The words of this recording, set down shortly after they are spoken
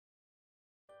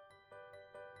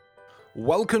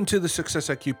Welcome to the Success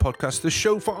IQ podcast, the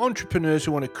show for entrepreneurs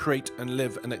who want to create and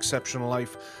live an exceptional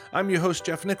life. I'm your host,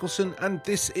 Jeff Nicholson, and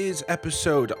this is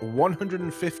episode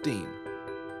 115.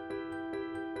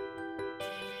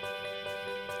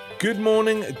 Good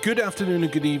morning, good afternoon,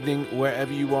 and good evening,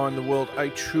 wherever you are in the world. I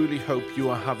truly hope you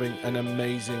are having an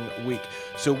amazing week.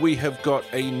 So we have got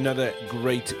another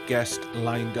great guest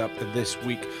lined up this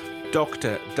week,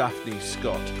 Dr. Daphne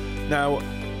Scott. Now,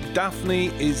 Daphne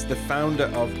is the founder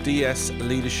of DS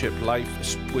Leadership Life,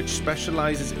 which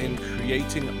specializes in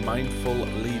creating mindful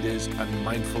leaders and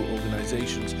mindful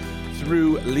organizations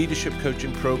through leadership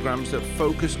coaching programs that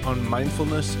focus on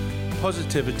mindfulness,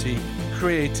 positivity,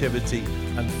 creativity,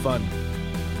 and fun.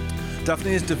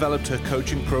 Daphne has developed her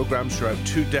coaching programs throughout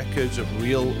 2 decades of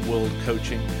real-world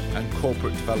coaching and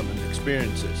corporate development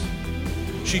experiences.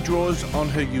 She draws on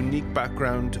her unique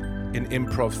background in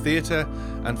improv theater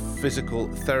and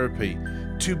physical therapy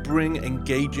to bring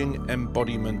engaging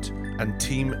embodiment and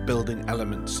team-building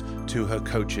elements to her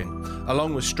coaching,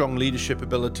 along with strong leadership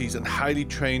abilities and highly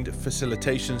trained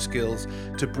facilitation skills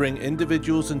to bring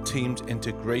individuals and teams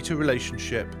into greater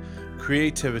relationship,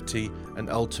 creativity, and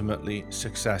ultimately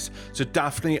success. So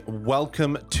Daphne,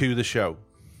 welcome to the show.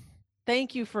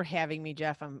 Thank you for having me,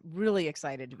 Jeff. I'm really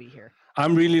excited to be here.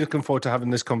 I'm really looking forward to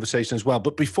having this conversation as well.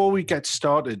 But before we get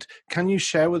started, can you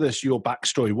share with us your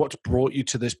backstory? What's brought you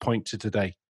to this point to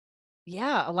today?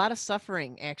 Yeah, a lot of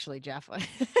suffering, actually, Jeff.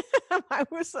 I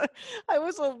was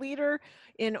a leader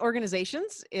in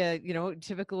organizations,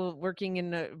 typical working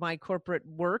in my corporate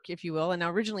work, if you will. And now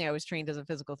originally I was trained as a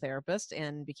physical therapist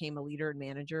and became a leader and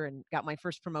manager and got my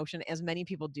first promotion, as many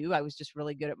people do. I was just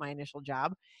really good at my initial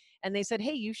job. And they said,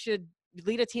 hey, you should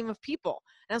lead a team of people.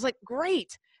 And I was like,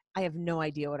 great. I have no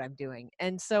idea what I'm doing.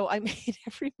 And so I made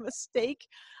every mistake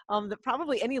that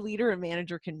probably any leader and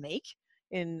manager can make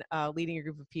in leading a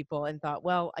group of people, and thought,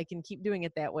 well, I can keep doing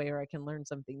it that way, or I can learn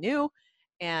something new.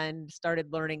 And started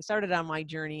on my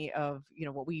journey of,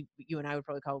 what you and I would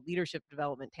probably call leadership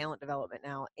development, talent development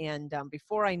now. And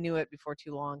before I knew it, before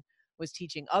too long, was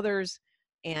teaching others.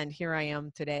 And here I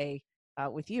am today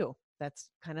with you. That's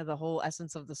kind of the whole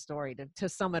essence of the story, to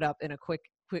sum it up in a quick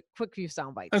few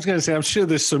sound bites. I was going to say, I'm sure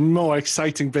there's some more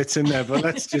exciting bits in there, but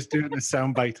let's just do it in a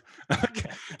sound bite. Okay.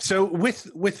 So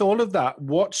with all of that,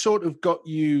 what sort of got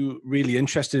you really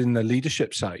interested in the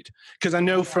leadership side? Because I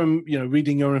know from,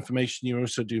 reading your information, you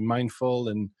also do mindful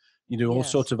and you do all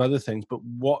sorts of other things, but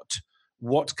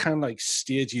what kind of like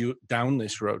steered you down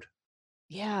this road?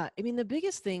 Yeah. I mean, the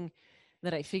biggest thing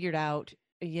that I figured out,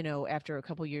 after a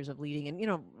couple years of leading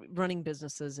and, running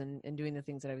businesses and doing the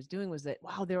things that I was doing, was that,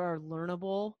 wow, there are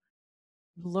learnable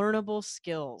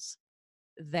skills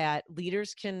that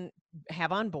leaders can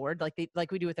have on board, like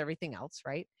we do with everything else,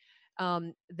 right?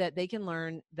 That they can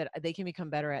learn, that they can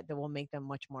become better at, that will make them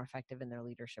much more effective in their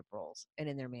leadership roles and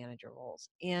in their manager roles.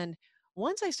 And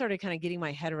once I started kind of getting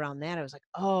my head around that, I was like,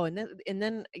 oh, and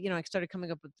then I started coming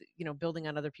up with, building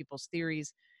on other people's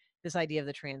theories, this idea of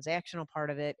the transactional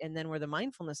part of it. And then where the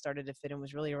mindfulness started to fit in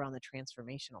was really around the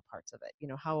transformational parts of it.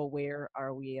 How aware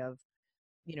are we of,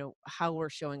 how we're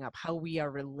showing up, how we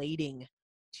are relating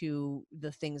to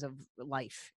the things of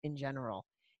life in general.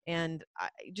 And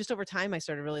just over time, I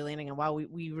started really landing on, wow,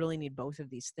 we really need both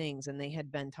of these things. And they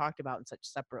had been talked about in such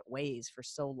separate ways for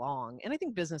so long. And I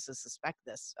think businesses suspect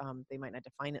this. They might not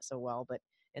define it so well, but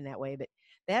in that way. But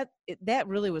that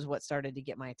really was what started to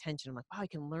get my attention. I'm like, wow, I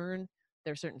can learn.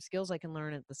 There are certain skills I can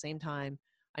learn. At the same time,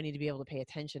 I need to be able to pay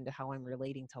attention to how I'm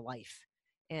relating to life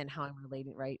and how I'm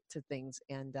relating to things,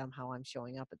 and how I'm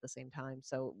showing up at the same time.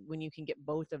 So when you can get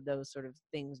both of those sort of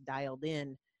things dialed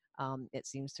in, it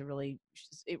seems to really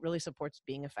supports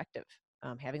being effective,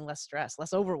 having less stress,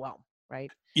 less overwhelm, right?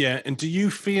 Yeah, and do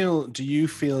you feel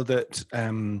that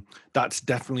that's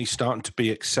definitely starting to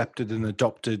be accepted and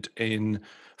adopted in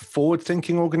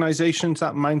forward-thinking organizations,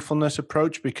 that mindfulness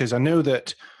approach? Because I know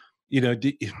that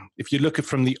if you look at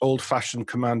from the old-fashioned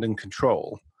command and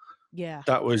control,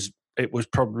 it was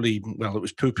probably, well, it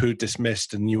was poo-poo,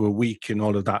 dismissed, and you were weak and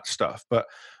all of that stuff. But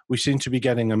we seem to be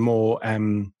getting a more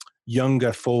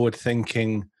younger,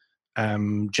 forward-thinking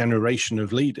generation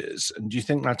of leaders. And do you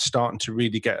think that's starting to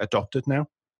really get adopted now?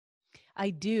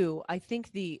 I do. I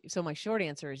think so my short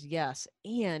answer is yes.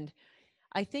 And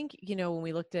I think, when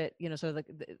we looked at, sort of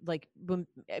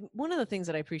one of the things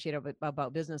that I appreciate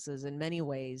about businesses in many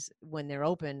ways, when they're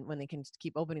open, when they can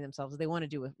keep opening themselves, they want to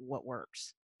do with what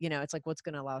works. It's like, what's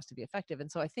going to allow us to be effective.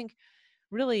 And so I think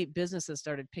really businesses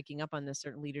started picking up on this,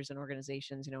 certain leaders and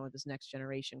organizations, with this next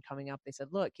generation coming up. They said,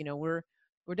 look,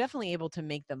 we're definitely able to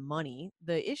make the money.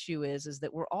 The issue is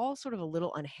that we're all sort of a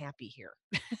little unhappy here.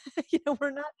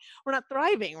 We're not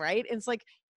thriving, right? And it's like,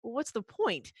 well, what's the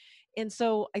point? And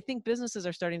so I think businesses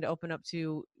are starting to open up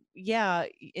to, yeah,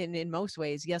 in most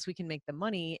ways, yes, we can make the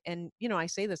money. And, I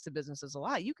say this to businesses a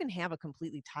lot. You can have a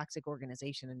completely toxic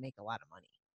organization and make a lot of money.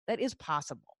 That is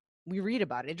possible. We read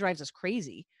about it. It drives us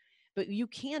crazy, but you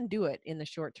can do it in the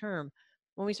short term.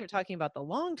 When we start talking about the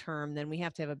long term, then we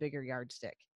have to have a bigger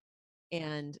yardstick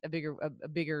and a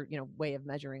bigger way of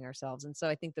measuring ourselves. And so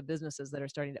I think the businesses that are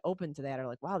starting to open to that are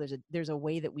like, wow, there's a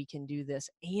way that we can do this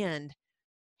and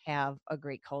have a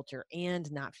great culture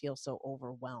and not feel so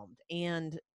overwhelmed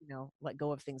and let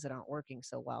go of things that aren't working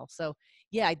so well. So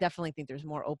yeah, I definitely think there's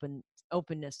more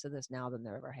openness to this now than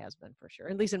there ever has been, for sure,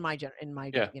 at least in my Yeah.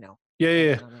 Yeah, yeah, yeah.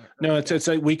 opinion on that. No, Right. it's Yeah. it's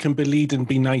like we can be lead and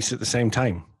be nice at the same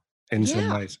time in some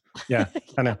Yeah. ways. Yeah, I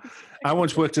Yeah, know. I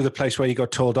once exactly. worked at a place where you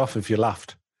got told off if you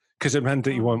laughed because it meant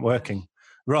that you Oh weren't my gosh. working,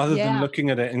 rather than Yeah. looking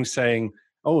at it and saying,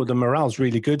 "Oh, the morale's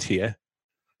really good here."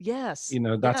 Yes.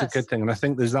 That's a good Yes. thing. And I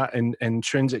think there's that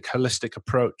intrinsic holistic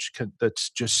approach that's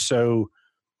just so,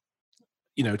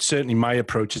 it's certainly my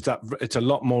approach is that it's a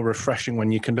lot more refreshing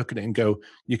when you can look at it and go,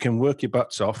 you can work your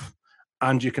butts off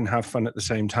and you can have fun at the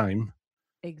same time.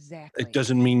 It Exactly.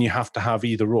 doesn't mean you have to have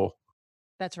either or.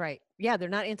 That's right. Yeah, they're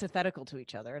not antithetical to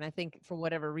each other. And I think for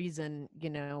whatever reason,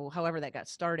 however that got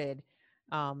started,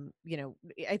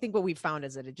 I think what we found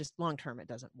is that it just long term it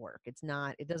doesn't work. It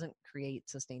doesn't create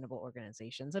sustainable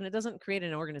organizations, and it doesn't create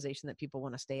an organization that people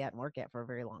want to stay at and work at for a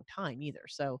very long time either.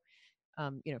 So,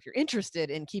 if you're interested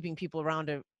in keeping people around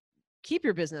to keep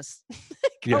your business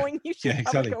Yeah. going, you should Yeah,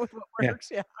 probably exactly. go with what Yeah. works.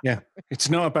 Yeah. Yeah. It's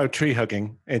not about tree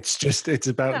hugging. It's No,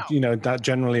 about, that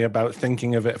generally about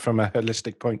thinking of it from a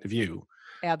holistic point of view,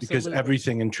 because absolutely.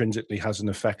 everything intrinsically has an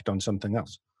effect on something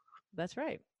else. That's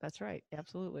right. That's right.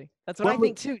 Absolutely. That's what I What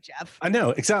think would, too, Jeff. I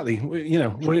know exactly.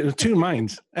 We're two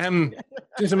minds.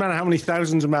 Doesn't matter how many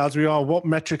thousands of miles we are, what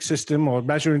metric system or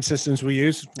measuring systems we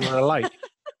use, we're alike.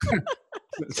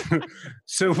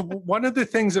 So one of the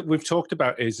things that we've talked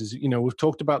about is we've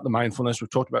talked about the mindfulness, we've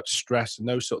talked about stress and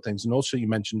those sort of things, and also you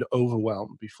mentioned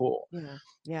overwhelm before. Yeah.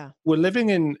 Yeah. We're living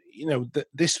in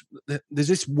there's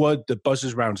this word that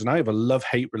buzzes around, and I have a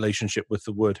love-hate relationship with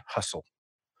the word hustle.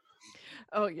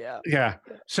 Oh yeah. Yeah.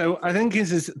 Yeah. So I think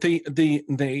is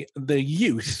the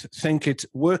youth think it's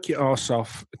work your arse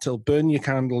off till burn your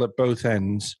candle at both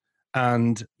ends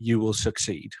and you will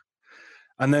succeed.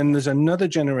 And then there's another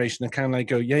generation that kind of like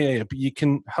go, yeah, yeah, yeah, but you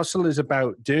can hustle is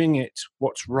about doing it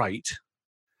what's right,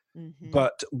 Mm-hmm.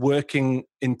 but working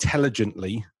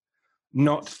intelligently,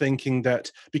 not Yes. thinking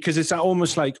that because it's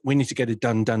almost like we need to get it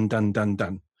done, done, done, done,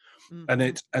 done. Mm-hmm. And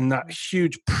that Mm-hmm.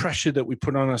 huge pressure that we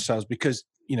put on ourselves because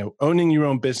owning your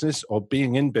own business or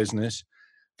being in business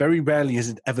very rarely is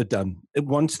it ever done.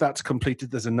 Once that's completed,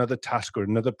 there's another task or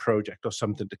another project or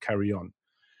something to carry on.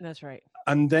 That's right.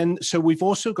 And then so we've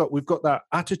got that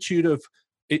attitude of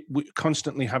it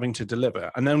constantly having to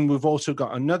deliver, and then we've also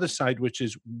got another side which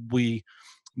is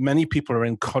many people are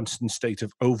in constant state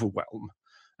of overwhelm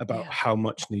about Yeah. how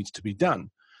much needs to be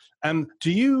done.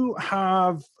 Do you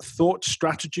have thought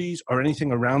strategies or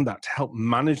anything around that to help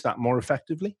manage that more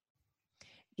effectively?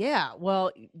 Yeah.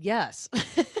 Well, yes.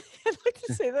 I'd like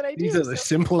to say that I These do. are the So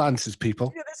simple answers,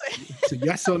 people. yeah, It's a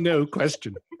yes or no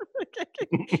question.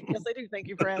 yes, I do. Thank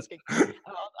you for asking.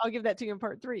 I'll give that to you in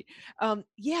part three.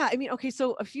 Yeah, I mean, okay,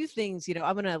 so a few things,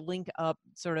 I'm going to link up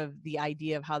sort of the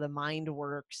idea of how the mind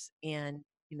works and,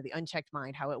 the unchecked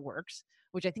mind, how it works,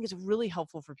 which I think is really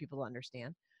helpful for people to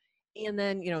understand. And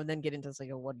then, then get into this, like,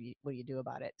 oh, what do you do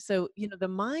about it? So, the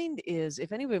mind is,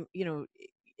 if anyone,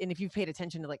 and if you've paid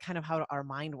attention to like kind of how our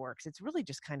mind works, it's really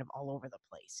just kind of all over the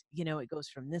place. It goes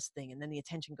from this thing and then the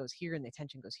attention goes here and the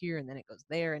attention goes here and then it goes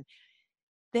there. And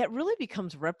that really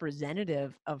becomes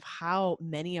representative of how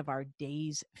many of our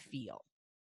days feel.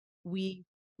 We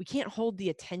can't hold the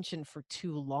attention for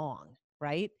too long,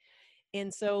 right?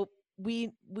 And so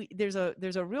there's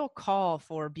a real call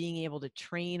for being able to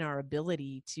train our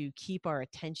ability to keep our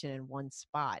attention in one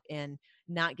spot and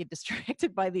not get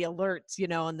distracted by the alerts,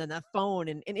 and then the phone,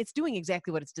 and it's doing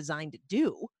exactly what it's designed to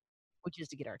do, which is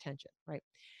to get our attention, right?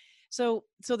 So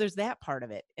there's that part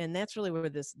of it, and that's really where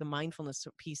the mindfulness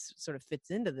piece sort of fits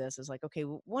into this. Is like, okay,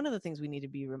 one of the things we need to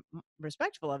be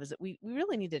respectful of is that we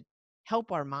really need to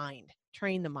help our mind,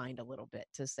 train the mind a little bit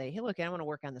to say, hey, look, I want to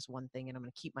work on this one thing and I'm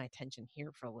going to keep my attention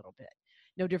here for a little bit.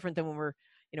 No different than when we're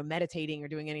meditating or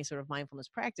doing any sort of mindfulness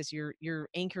practice. You're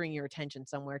anchoring your attention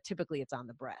somewhere. Typically it's on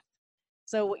the breath.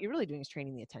 So what you're really doing is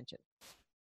training the attention.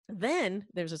 Then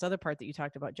there's this other part that you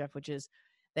talked about, Jeff, which is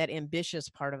that ambitious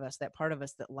part of us, that part of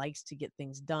us that likes to get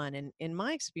things done. And in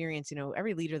my experience,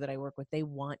 every leader that I work with, they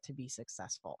want to be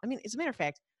successful. I mean, as a matter of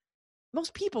fact,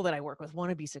 most people that I work with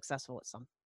want to be successful at some,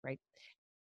 right?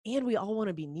 and we all want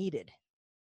to be needed.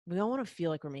 We all want to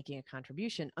feel like we're making a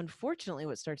contribution. Unfortunately,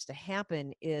 what starts to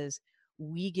happen is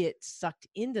we get sucked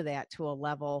into that to a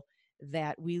level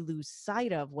that we lose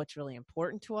sight of what's really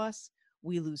important to us.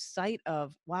 We lose sight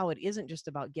of, wow, it isn't just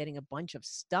about getting a bunch of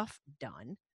stuff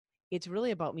done. It's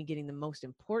really about me getting the most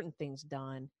important things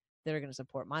done that are going to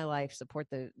support my life, support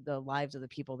the lives of the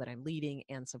people that I'm leading,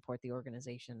 and support the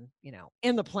organization,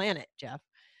 and the planet, Jeff,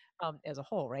 as a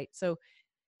whole, right? So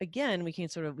again, we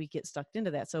get stuck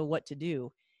into that. So what to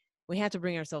do? We have to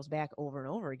bring ourselves back over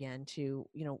and over again to,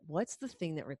 what's the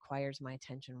thing that requires my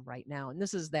attention right now? And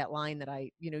this is that line that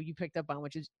you picked up on,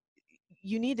 which is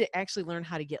you need to actually learn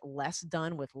how to get less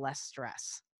done with less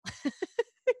stress.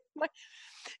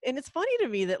 And it's funny to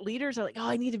me that leaders are like, oh,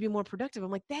 I need to be more productive.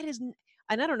 I'm like, that isn't,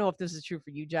 and I don't know if this is true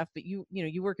for you, Jeff, but you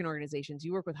work in organizations,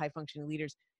 you work with high functioning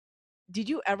leaders. Did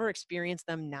you ever experience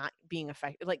them not being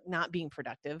effective, like not being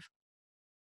productive?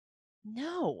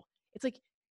 No. It's like,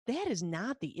 that is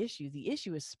not the issue. The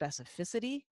issue is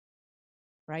specificity,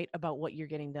 right? About what you're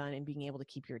getting done and being able to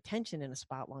keep your attention in a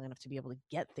spot long enough to be able to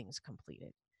get things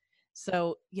completed.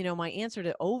 So, my answer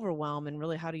to overwhelm, and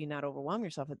really, how do you not overwhelm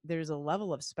yourself? There's a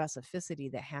level of specificity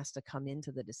that has to come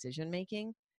into the decision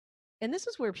making. And this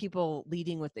is where people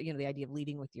leading with the idea of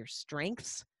leading with your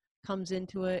strengths comes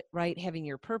into it, right? Having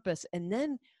your purpose, and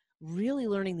then really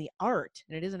learning the art,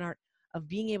 and it is an art of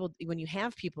being able, when you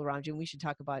have people around you, and we should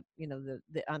talk about,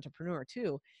 the entrepreneur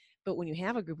too, but when you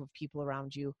have a group of people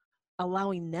around you,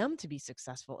 allowing them to be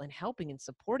successful and helping and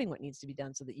supporting what needs to be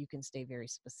done so that you can stay very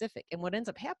specific. And what ends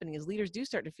up happening is leaders do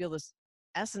start to feel this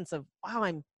essence of, wow,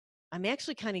 I'm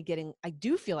actually kind of I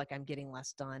do feel like I'm getting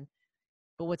less done.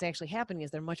 But what's actually happening is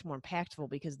they're much more impactful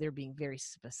because they're being very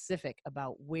specific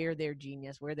about where their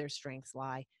genius, where their strengths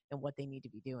lie, and what they need to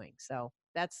be doing. So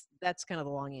that's kind of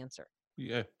the long answer.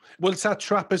 Yeah. Well, it's that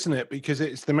trap, isn't it? Because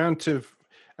it's the amount of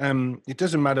it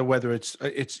doesn't matter whether it's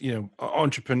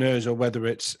entrepreneurs or whether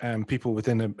it's people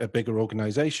within a bigger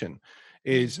organization.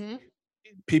 Is Mm-hmm.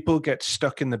 people get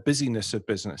stuck in the busyness of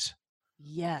business,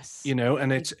 Yes, and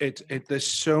there's exactly.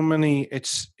 so many.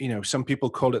 It's some people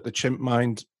call it the chimp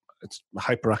mind. It's a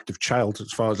hyperactive child,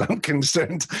 as far as I'm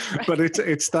concerned. Right. But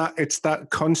it's that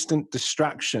constant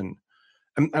distraction.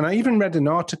 And I even read an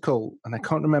article, and I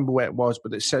can't remember where it was,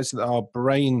 but it says that our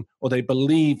brain, or they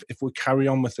believe if we carry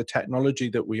on with the technology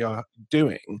that we are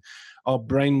doing, our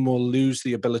brain will lose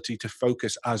the ability to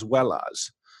focus as well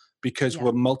as, because Yeah.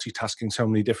 we're multitasking so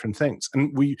many different things.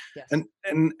 And we Yes.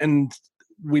 and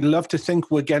we love to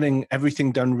think we're getting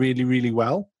everything done really, really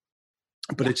well.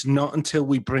 But Yeah. it's not until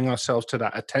we bring ourselves to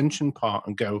that attention part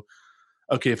and go,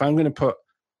 okay, if I'm going to put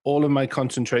all of my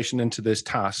concentration into this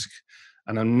task,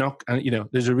 and I'm not, and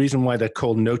there's a reason why they're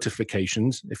called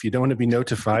notifications. If you don't want to be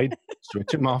notified,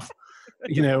 switch them off.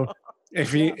 You know, Yeah.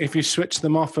 if you switch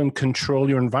them off and control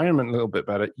your environment a little bit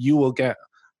better, you will get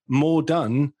more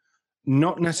done. Not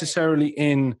That's right. necessarily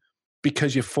in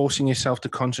because you're forcing yourself to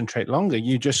concentrate longer.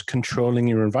 You're just controlling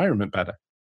your environment better.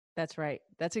 That's right.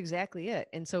 That's exactly it.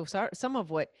 And so some of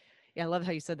what, yeah, I love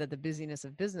how you said that, the busyness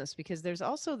of business, because there's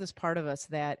also this part of us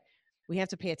that we have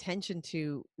to pay attention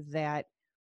to, that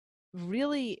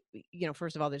really,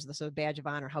 first of all, there's this sort of badge of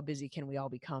honor. How busy can we all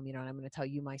become? And I'm going to tell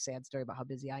you my sad story about how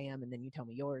busy I am, and then you tell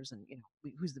me yours, and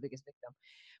who's the biggest victim.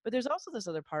 But there's also this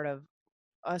other part of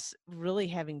us really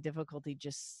having difficulty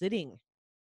just sitting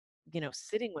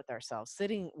with ourselves,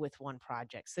 sitting with one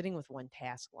project, sitting with one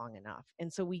task long enough.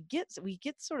 And so we get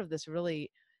sort of this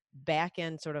really back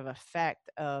end sort of effect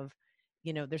of,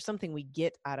 there's something we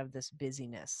get out of this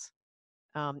busyness.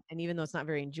 And even though it's not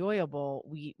very enjoyable,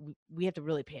 we have to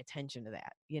really pay attention to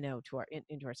that, to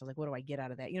into ourselves. Like, what do I get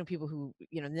out of that? People who,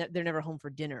 they're never home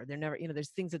for dinner. They're never, there's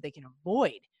things that they can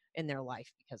avoid in their life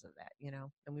because of that,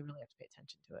 and we really have to pay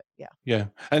attention to it. Yeah. Yeah,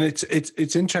 and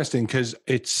it's interesting because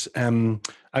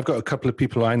I've got a couple of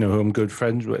people I know who I'm good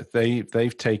friends with.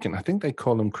 They've taken, I think they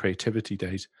call them creativity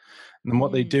days, and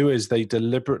what they Mm, do is they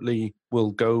deliberately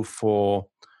will go for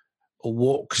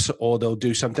walks, or they'll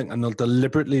do something, and they'll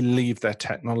deliberately leave their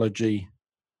technology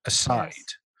aside.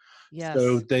 yes.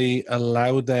 So Yes. they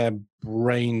allow their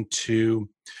brain to.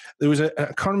 There was I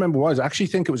can't remember what it was. I actually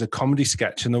think it was a comedy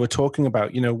sketch, and they were talking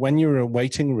about, when you were in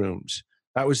waiting rooms,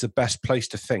 that was the best place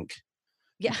to think,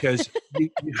 Yeah. because you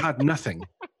had nothing.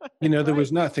 There Right.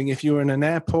 was nothing. If you were in an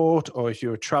airport or if you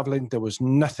were traveling, there was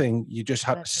nothing. You just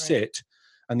had to That's right. sit.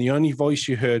 And the only voice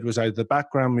you heard was either the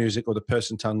background music or the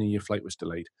person telling you your flight was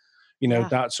delayed, Yeah.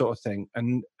 that sort of thing.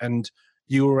 And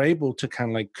you were able to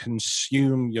kind of like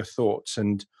consume your thoughts.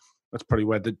 And that's probably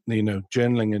where the,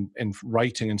 journaling and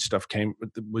writing and stuff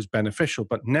was beneficial.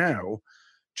 But now, Yeah.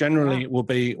 generally, it will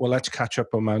be, well, let's catch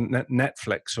up on my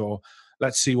Netflix, or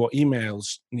let's see what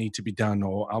emails need to be done,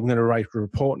 or I'm going to write a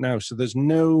report now. So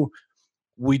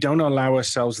we don't allow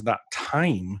ourselves that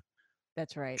time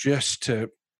That's right. just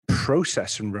to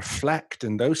process and reflect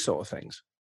and those sort of things.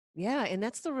 Yeah, and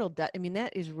that's the real I mean,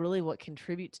 that is really what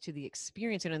contributes to the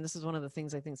experience. And this is one of the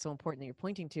things I think is so important that you're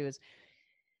pointing to, is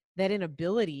that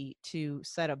inability to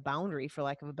set a boundary, for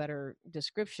lack of a better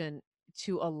description,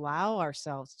 to allow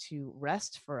ourselves to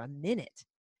rest for a minute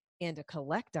and to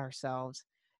collect ourselves,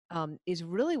 is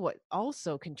really what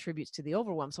also contributes to the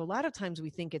overwhelm. So a lot of times we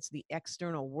think it's the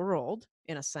external world,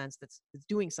 in a sense, that's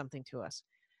doing something to us.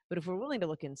 But if we're willing to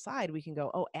look inside, we can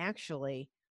go, oh, actually,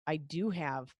 I do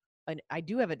have I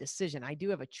do have a decision. I do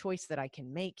have a choice that I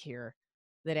can make here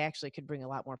that actually could bring a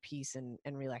lot more peace and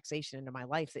relaxation into my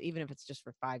life, that even if it's just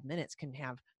for 5 minutes, can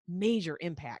have major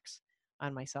impacts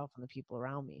on myself and the people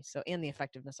around me. So, and the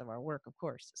effectiveness of our work, of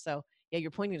course. So yeah,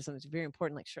 you're pointing to something that's very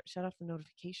important, like shut off the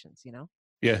notifications, you know?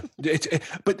 Yeah,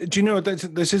 but do you know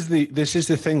this is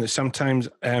the thing that sometimes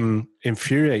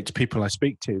infuriates people I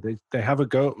speak to. They have a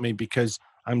go at me because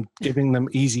I'm giving them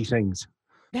easy things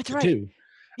That's to right. do,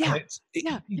 and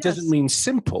Yeah. it doesn't Yes. mean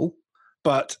simple,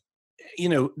 but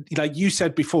like you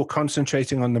said before,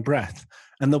 concentrating on the breath,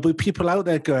 and there'll be people out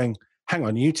there going, "Hang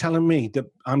on, you telling me that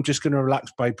I'm just going to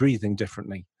relax by breathing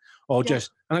differently, or Yeah.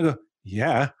 just?" And I go,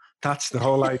 "Yeah, that's the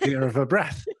whole idea of a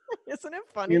breath." Isn't it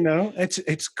funny?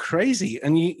 It's crazy,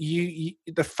 and you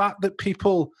the fact that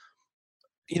people,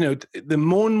 the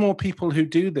more and more people who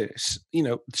do this,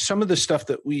 some of the stuff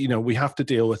that we have to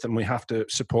deal with and we have to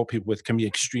support people with can be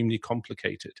extremely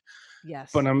complicated.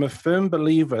 Yes. But I'm a firm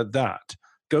believer that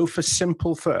go for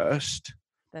simple first,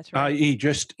 That's right. i.e.,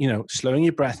 just slowing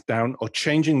your breath down or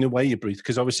changing the way you breathe,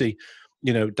 because obviously,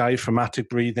 diaphragmatic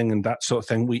breathing and that sort of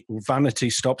thing. Vanity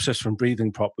stops us from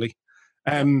breathing properly.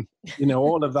 Yep.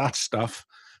 All of that stuff,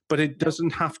 but it Yep.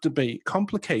 doesn't have to be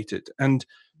complicated. And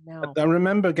No. I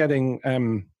remember getting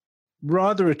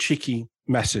rather a cheeky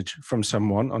message from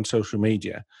someone on social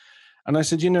media, and I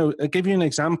said, I'll give you an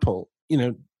example.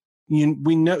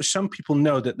 We know some people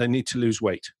know that they need to lose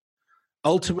weight.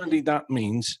 Ultimately, that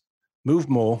means move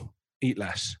more, eat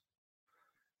less.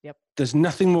 Yep. There's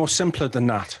nothing more simpler than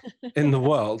that in the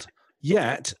world.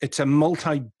 Yet it's a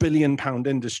multi-billion-pound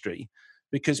industry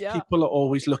because Yeah. people are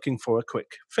always looking for a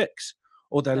quick fix,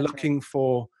 or they're That's right. looking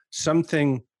for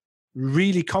something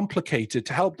really complicated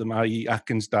to help them, i.e.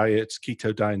 Atkins diets,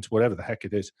 keto diets, whatever the heck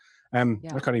it is. I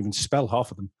Yeah. can't even spell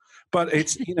half of them, but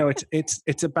it's,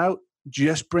 it's about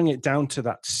just bring it down to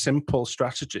that simple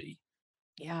strategy.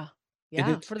 Yeah.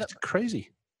 Yeah. It's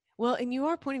crazy. Well, and you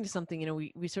are pointing to something,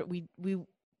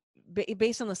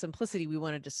 based on the simplicity, we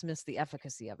want to dismiss the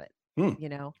efficacy of it,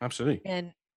 Absolutely.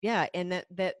 and yeah, and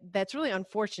that's really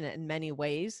unfortunate in many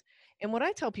ways. And what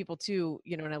I tell people too,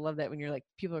 and I love that when you're like,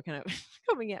 people are kind of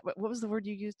coming at, what was the word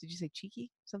you used? Did you say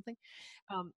cheeky something?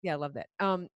 Yeah, I love that.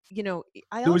 I There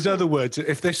was also, other words.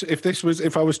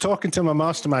 If I was talking to my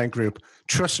mastermind group,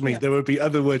 trust me, yeah. there would be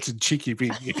other words than cheeky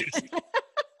being used.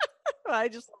 I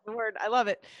just love the word. I love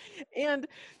it. And,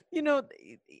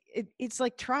 it's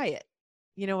like, try it.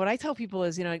 What I tell people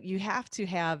is, you have to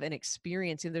have an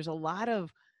experience, and there's a lot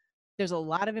of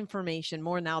information,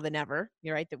 more now than ever,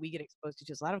 you're right, that we get exposed to.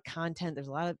 Just a lot of content. There's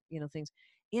a lot of, things,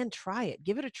 and try it,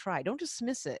 give it a try. Don't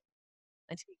dismiss it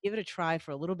until you give it a try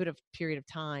for a little bit of period of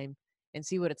time and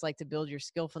see what it's like to build your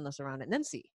skillfulness around it. And then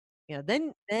see,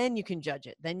 then you can judge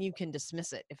it. Then you can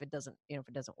dismiss it if it doesn't,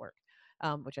 work,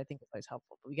 which I think is always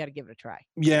helpful, but we got to give it a try.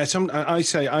 Yeah, I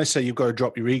say you've got to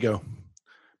drop your ego,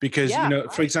 because Yeah.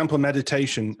 for example,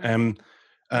 meditation.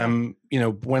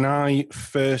 When I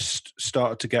first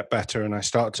started to get better and I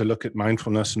started to look at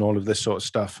mindfulness and all of this sort of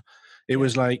stuff, it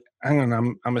was like, hang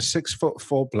on, I'm a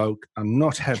 6'4" bloke. I'm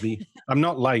not heavy. I'm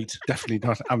not light. Definitely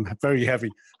not. I'm very heavy.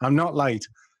 I'm not light,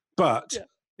 but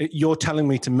you're telling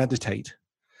me to meditate.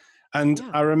 And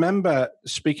I remember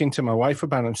speaking to my wife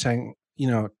about it and saying,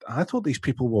 I thought these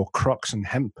people wore Crocs and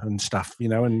hemp and stuff,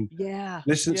 and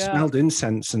smelled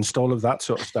incense and all of that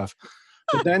sort of stuff.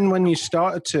 But then when you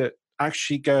started to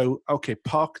actually go, okay,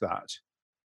 park that,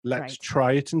 let's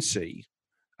try it and see.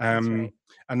 And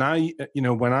I,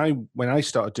 when I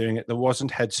started doing it, there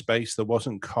wasn't Headspace, there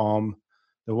wasn't Calm,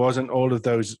 there wasn't all of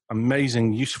those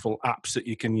amazing, useful apps that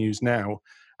you can use now.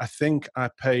 I think I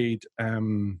paid,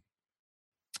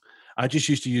 I just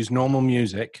used to use normal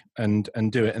music and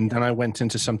do it. And then I went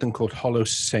into something called Hollow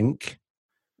Sync.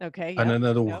 Okay. And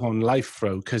another one, Life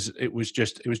Throw, because it was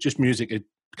just music. It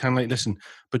kind of like, listen,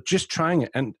 but just trying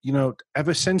it. And,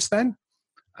 ever since then,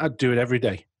 I'd do it every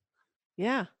day.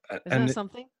 Yeah. Isn't that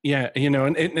something? Yeah.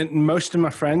 And most of my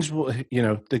friends will,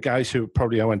 the guys who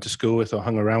probably I went to school with or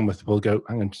hung around with will go,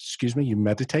 hang on, excuse me, you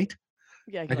meditate?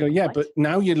 Yeah, I you're go, like, yeah, what? but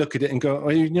now you look at it and go,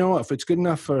 well, you know what? If it's good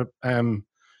enough for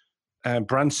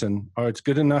Branson, or it's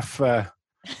good enough for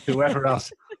whoever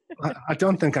else, I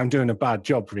don't think I'm doing a bad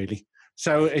job, really.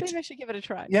 So it's, Maybe I should give it a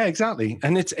try. yeah, exactly.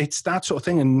 And it's that sort of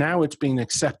thing. And now it's being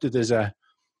accepted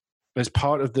as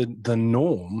part of the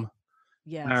norm,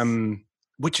 Yes.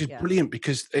 which is Yes. brilliant,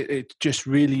 because it just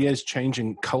really is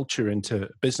changing culture into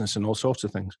business and all sorts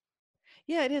of things.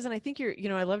 Yeah, it is. And I think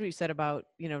I love what you said about,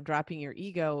 dropping your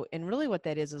ego. And really what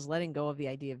that is letting go of the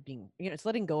idea of being, it's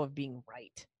letting go of being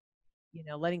right.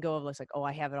 Letting go of like, oh,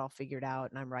 I have it all figured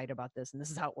out and I'm right about this and this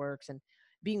is how it works. And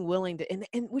being willing to,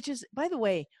 and which is, by the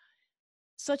way,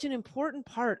 such an important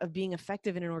part of being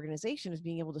effective in an organization is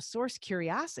being able to source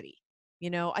curiosity.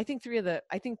 I think three of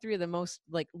the most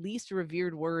like least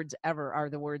revered words ever are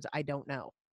the words I don't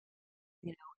know.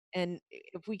 you know and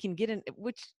if we can get in,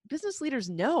 which business leaders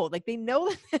know, like they know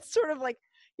that it's sort of like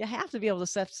you have to be able to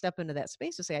step into that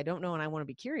space to say I don't know and I want to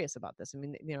be curious about this. I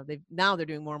mean, they're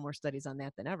doing more and more studies on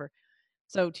that than ever.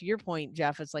 So to your point,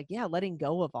 Jeff, it's like, yeah, letting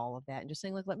go of all of that and just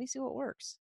saying, like, let me see what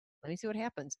works. Let me see what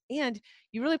happens. And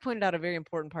you really pointed out a very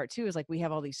important part too, is like we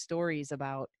have all these stories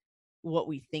about what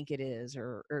we think it is,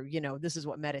 or this is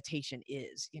what meditation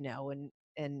is,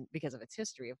 and because of its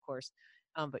history, of course.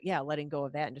 But yeah, letting go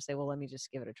of that and just say, well, let me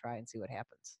just give it a try and see what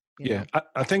happens. Yeah,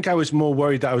 I think I was more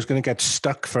worried that I was going to get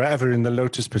stuck forever in the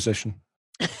lotus position.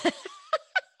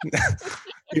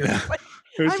 Yeah, Like,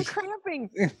 it was I'm just, cramping.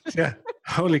 yeah.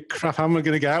 Holy crap! How am I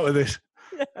going to get out of this?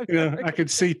 Yeah, I'm I could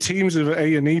see teams of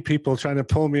A&E people trying to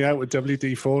pull me out with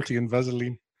WD-40 and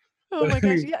Vaseline. Oh my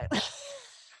gosh, yeah.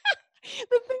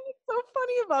 The thing that's so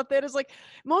funny about that is like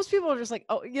most people are just like,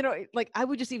 oh, like I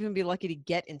would just even be lucky to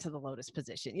get into the lotus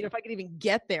position. If I could even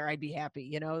get there, I'd be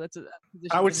happy. That's a I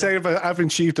position would to know. say if I've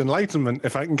achieved enlightenment,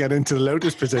 if I can get into the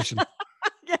lotus position.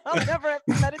 Yeah, I'll never have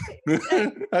to meditate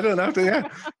again. I don't have to. Yeah,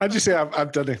 I just say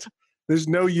I've done it. There's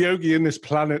no yogi in this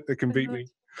planet that can beat me.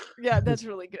 Yeah, that's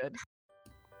really good.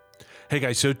 Hey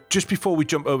guys, so just before we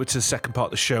jump over to the second part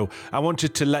of the show, I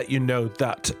wanted to let you know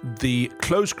that the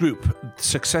closed group,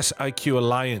 Success IQ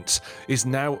Alliance, is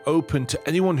now open to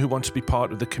anyone who wants to be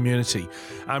part of the community.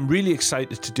 I'm really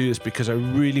excited to do this because I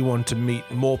really want to meet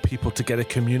more people to get a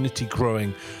community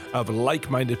growing of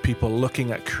like-minded people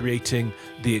looking at creating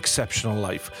the exceptional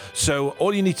life. So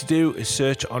all you need to do is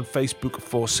search on Facebook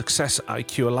for Success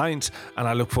IQ Alliance, and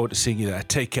I look forward to seeing you there.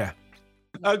 Take care.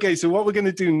 Okay, so what we're going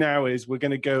to do now is we're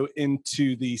going to go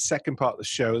into the second part of the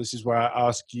show. This is where I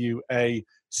ask you a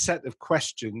set of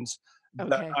questions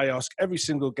that I ask every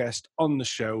single guest on the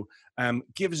show.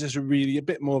 Gives us a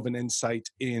bit more of an insight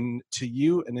into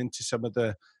you and into some of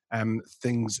the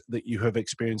things that you have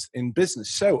experienced in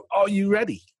business. So are you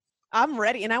ready? I'm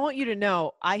ready. And I want you to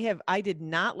know, I did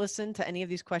not listen to any of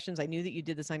these questions. I knew that you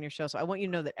did this on your show. So I want you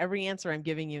to know that every answer I'm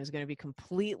giving you is going to be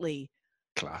completely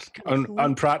class,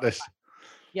 unpracticed.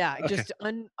 Yeah, okay. Just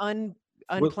unplanned.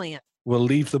 We'll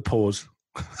leave the pause.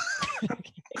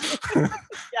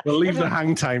 We'll leave the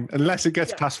hang time unless it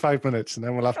gets past 5 minutes, and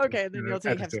then we'll have to. Okay, then you'll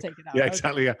have to take it out. Yeah,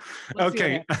 exactly. Yeah.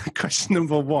 Okay. Question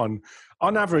number one: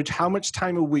 on average, how much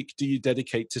time a week do you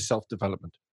dedicate to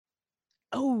self-development?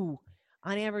 Oh,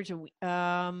 on average,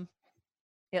 at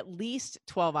least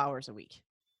 12 hours a week.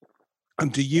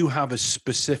 And do you have a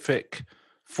specific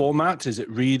format? Is it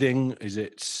reading? Is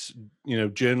it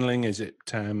journaling? Is it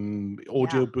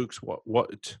audio books?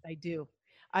 What? I do.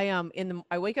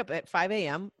 I wake up at 5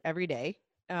 a.m. every day,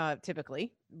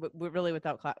 typically, really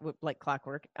without like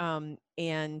clockwork.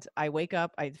 And I wake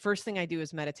up. First thing I do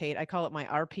is meditate. I call it my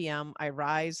RPM. I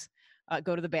rise,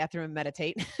 go to the bathroom and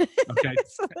meditate. Okay,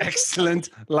 so excellent.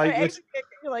 Like it.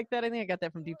 You like that? I think I got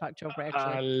that from Deepak Chopra.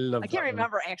 Actually, I love. I can't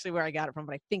remember actually where I got it from,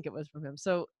 but I think it was from him.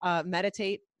 So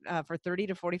meditate for 30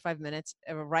 to 45 minutes.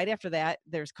 Right after that,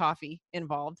 there's coffee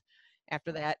involved.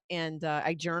 After that, and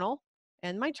I journal.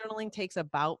 And my journaling takes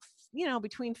about,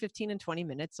 between 15 and 20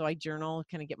 minutes. So I journal,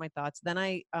 kind of get my thoughts. Then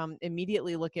I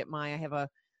immediately look at I have a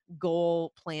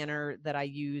goal planner that I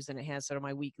use, and it has sort of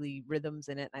my weekly rhythms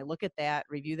in it. And I look at that,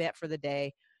 review that for the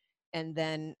day, and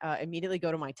then immediately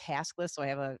go to my task list. So I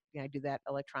have I do that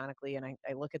electronically, and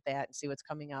I look at that and see what's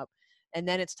coming up. And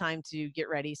then it's time to get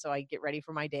ready. So I get ready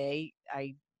for my day.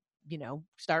 I,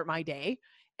 start my day,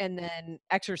 and then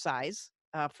exercise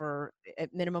for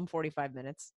at minimum 45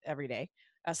 minutes every day,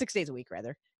 6 days a week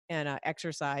rather, and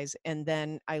exercise. And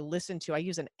then I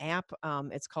use an app.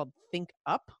 It's called Think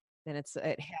Up, and it's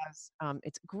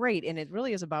great. And it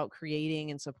really is about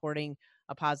creating and supporting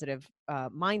a positive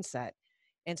mindset.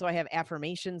 And so I have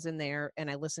affirmations in there,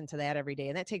 and I listen to that every day.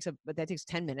 And that takes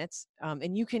 10 minutes.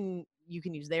 And you can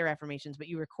use their affirmations, but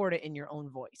you record it in your own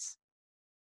voice.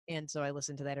 And so I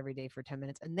listen to that every day for 10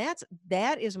 minutes. And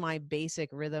that is my basic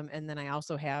rhythm. And then I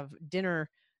also have dinner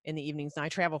in the evenings. Now I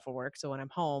travel for work. So when I'm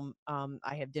home,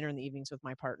 I have dinner in the evenings with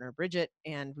my partner, Bridget,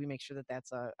 and we make sure that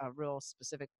that's a real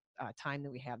specific time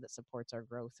that we have that supports our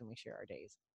growth and we share our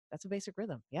days. That's a basic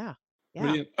rhythm. Yeah. Yeah.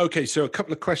 Brilliant. Okay, so a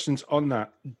couple of questions on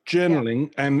that. Yeah.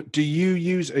 Journaling. Do you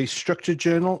use a structured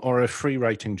journal or a free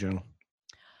writing journal?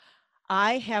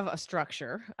 I have a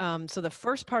structure. So the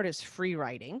first part is free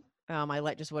writing. I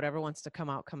let just whatever wants to come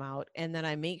out, come out. And then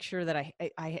I make sure that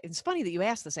it's funny that you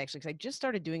asked this actually, because I just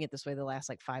started doing it this way the last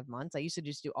like 5 months. I used to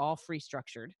just do all free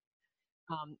structured.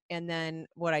 And then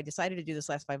what I decided to do this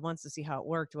last 5 months to see how it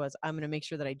worked was I'm going to make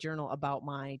sure that I journal about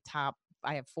my top.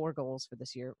 I have 4 goals for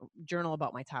this year. Journal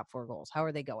about my top 4 goals. How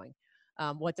are they going?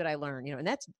 What did I learn? And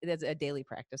that's a daily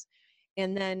practice.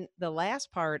 And then the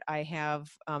last part I have,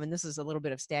 and this is a little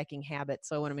bit of stacking habits.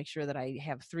 So I want to make sure that I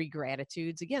have 3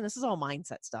 gratitudes. Again, this is all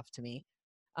mindset stuff to me.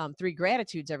 3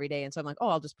 gratitudes every day. And so I'm like, oh,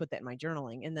 I'll just put that in my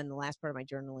journaling. And then the last part of my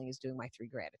journaling is doing my 3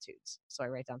 gratitudes. So I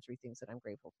write down 3 things that I'm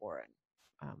grateful for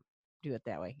and do it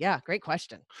that way. Yeah, great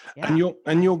question. Yeah.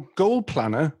 And your goal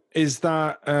planner, is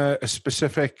that a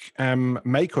specific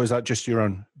make, or is that just your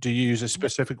own? Do you use a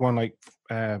specific one? Like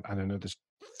I don't know, there's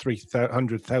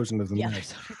 300,000 of them. Yeah, There.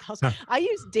 there's 100,000. I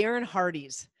use Darren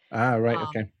Hardy's. Right. Um,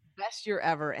 Okay. Best year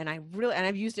ever. And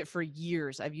I've used it for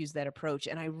years. I've used that approach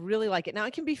and I really like it. Now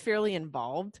it can be fairly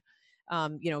involved,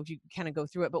 if you kind of go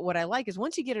through it. But what I like is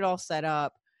once you get it all set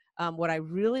up, what I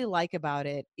really like about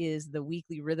it is the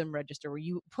weekly rhythm register where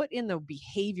you put in the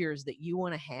behaviors that you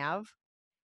want to have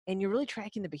and you're really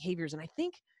tracking the behaviors. And I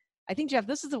think, Jeff,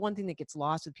 this is the one thing that gets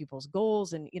lost with people's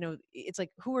goals. And, it's like,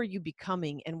 who are you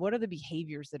becoming and what are the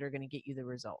behaviors that are going to get you the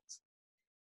results?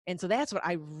 And so that's what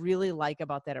I really like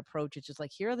about that approach. It's just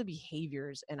like, here are the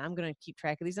behaviors and I'm going to keep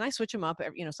track of these. And I switch them up.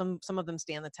 Some of them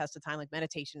stand the test of time, like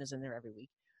meditation is in there every week.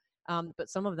 But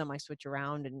some of them I switch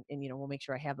around and we'll make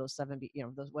sure I have those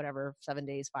those whatever, 7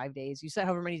 days, 5 days, you said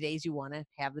however many days you want to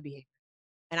have the behavior.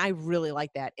 And I really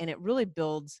like that. And it really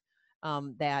builds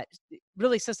that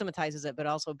really systematizes it, but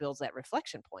also builds that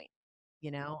reflection point,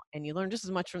 and you learn just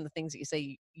as much from the things that you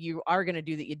say you are going to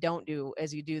do that you don't do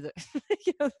as you do the,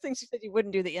 things you said you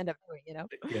wouldn't do that you end up doing.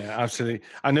 Yeah, absolutely.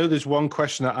 I know there's one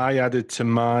question that I added to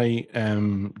my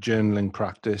journaling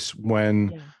practice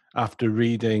when, Yeah. after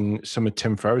reading some of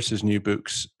Tim Ferriss's new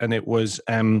books, and it was,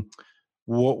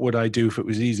 what would I do if it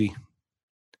was easy?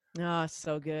 Oh,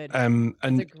 so good. And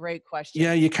That's a great question.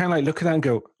 yeah, you kind of like look at that and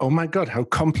go, oh my God, how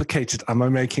complicated am I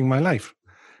making my life?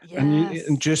 And Yes.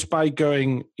 just by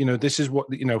going, this is what,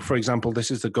 for example, this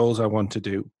is the goals I want to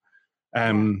do.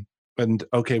 Yeah. And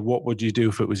okay, what would you do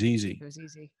if it was easy? It was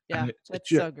easy. And Yeah. That's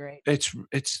so great. it's,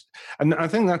 and I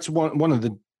think that's one of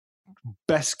the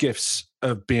best gifts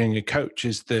of being a coach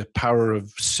is the power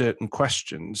of certain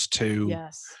questions to,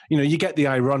 Yes. you get the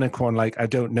ironic one, like, I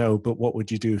don't know, but what would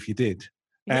you do if you did?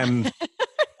 Yeah.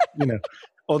 You know,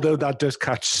 although that does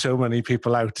catch so many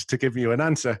people out to give you an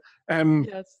answer.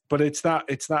 Yes. But it's that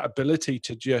ability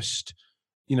to just,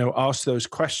 ask those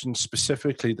questions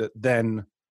specifically that then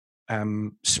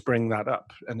spring that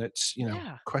up. And it's,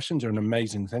 Yeah. questions are an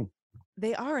amazing thing.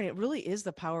 They are, and it really is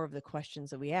the power of the questions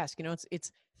that we ask. And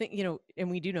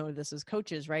we do know this as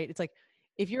coaches, right? It's like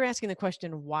if you're asking the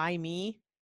question, why me?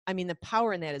 I mean, the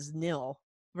power in that is nil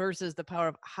versus the power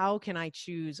of how can I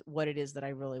choose what it is that I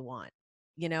really want?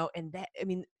 And that, I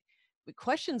mean,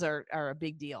 questions are a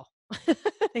big deal.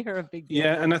 They are a big deal.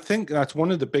 Yeah, and I think that's one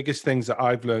of the biggest things that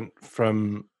I've learned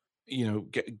from,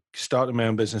 starting my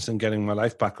own business and getting my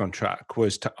life back on track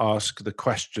was to ask the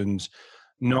questions,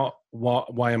 not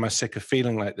why am I sick of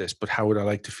feeling like this, but how would I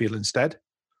like to feel instead?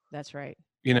 That's right.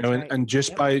 And, That's right. and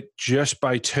just Yep.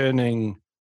 by turning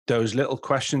those little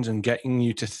questions and getting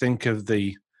you to think of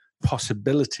the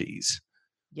possibilities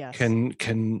Yes.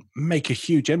 can make a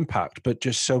huge impact. But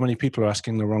just so many people are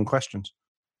asking the wrong questions.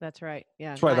 That's right. Yeah.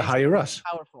 That's why they hire us.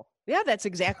 Powerful. Yeah, that's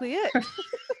exactly it.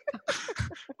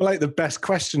 We're like the best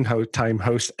question time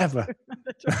host ever.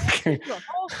 Okay. A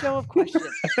whole show of questions.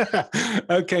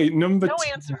 Okay, number No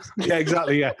two. answers. Yeah,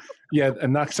 exactly. Yeah,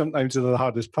 and that's sometimes the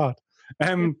hardest part.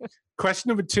 Question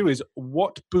number 2 is: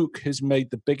 what book has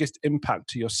made the biggest impact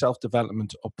to your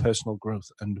self-development or personal growth,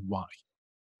 and why?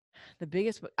 The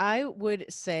biggest, I would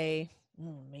say,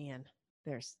 oh man,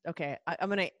 I'm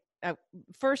gonna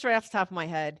first right off the top of my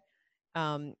head,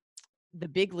 um, The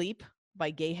Big Leap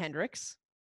by Gay Hendricks.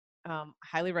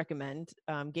 Highly recommend.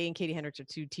 Gay and Katie Hendricks are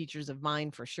 2 teachers of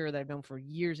mine for sure that I've known for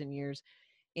years and years.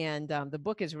 And the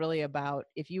book is really about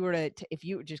if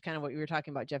you just kind of what you were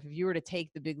talking about, Jeff, if you were to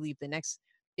take the big leap, the next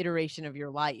iteration of your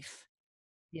life,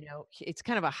 it's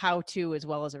kind of a how-to as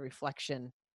well as a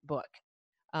reflection book.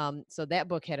 So that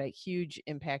book had a huge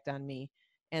impact on me.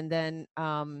 And then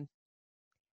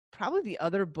probably the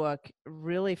other book,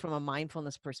 really from a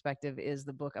mindfulness perspective, is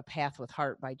the book A Path with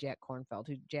Heart by Jack Kornfield,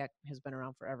 who Jack has been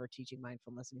around forever teaching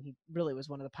mindfulness. And he really was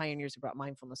one of the pioneers who brought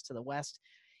mindfulness to the West.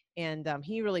 And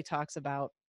he really talks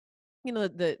about,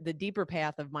 the deeper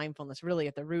path of mindfulness. Really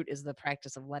at the root is the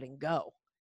practice of letting go.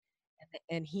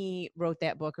 And he wrote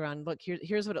that book around, look,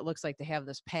 here's what it looks like to have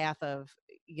this path of,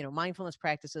 mindfulness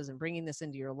practices and bringing this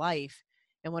into your life,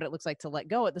 and what it looks like to let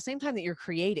go at the same time that you're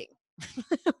creating.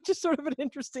 Just sort of an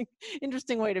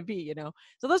interesting way to be.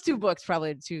 So those two books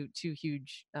probably two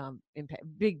huge impact,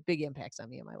 big impacts on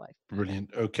me in my life. Brilliant.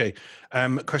 Okay.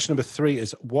 Question number 3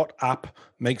 is, what app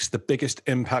makes the biggest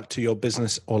impact to your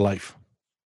business or life?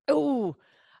 Oh,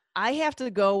 I have to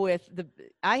go with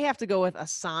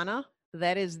Asana.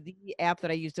 That is the app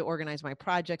that I use to organize my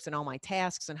projects and all my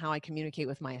tasks, and how I communicate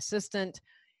with my assistant,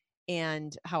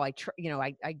 and how I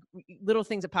little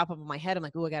things that pop up in my head. I'm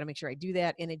like, oh, I got to make sure I do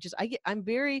that. And I'm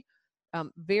very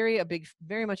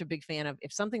much a big fan of,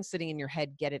 if something's sitting in your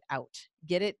head, get it out,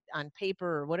 get it on paper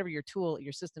or whatever your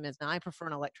system is. Now, I prefer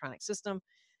an electronic system.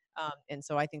 And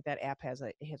so I think that app has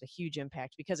a huge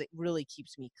impact because it really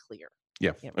keeps me clear.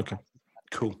 Yeah. It Okay. provides me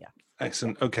Cool. yeah.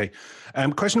 Excellent. Okay.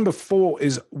 Question number 4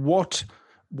 is, what's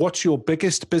your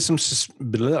biggest business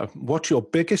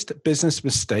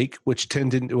mistake which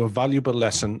turned into a valuable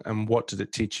lesson, and what did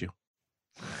it teach you?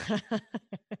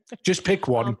 Just pick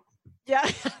one. Yeah,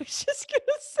 I was just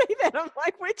gonna say that. I'm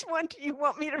like, which one do you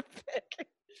want me to pick?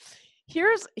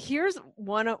 Here's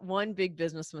one big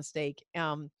business mistake.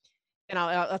 And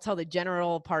I'll tell the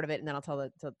general part of it, and then I'll tell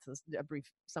a brief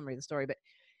summary of the story. But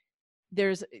there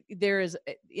is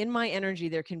in my energy,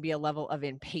 there can be a level of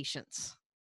impatience,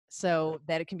 so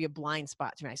that it can be a blind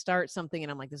spot to me. I start something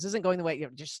and I'm like, this isn't going the way.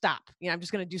 Just stop. I'm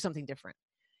just going to do something different.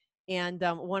 And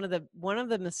one of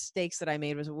the mistakes that I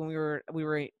made was when we were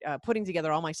putting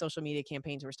together all my social media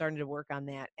campaigns. We're starting to work on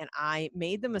that, and I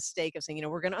made the mistake of saying,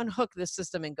 we're going to unhook this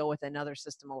system and go with another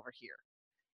system over here.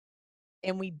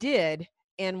 And we did.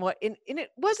 And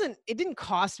it didn't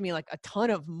cost me like a ton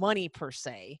of money per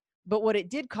se, but what it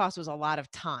did cost was a lot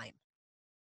of time.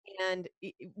 And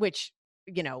which,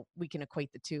 we can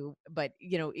equate the two, but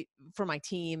for my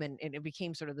team, and it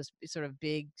became sort of this sort of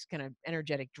big kind of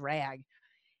energetic drag.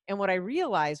 And what I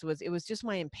realized was, it was just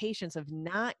my impatience of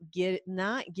not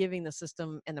giving the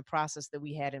system and the process that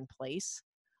we had in place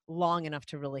long enough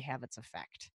to really have its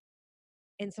effect.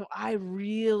 And so I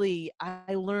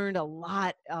learned a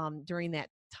lot during that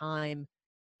time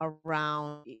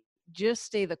around, just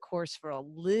stay the course for a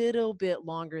little bit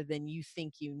longer than you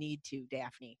think you need to,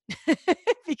 Daphne,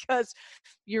 because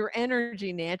your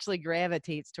energy naturally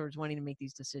gravitates towards wanting to make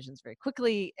these decisions very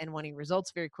quickly and wanting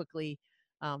results very quickly,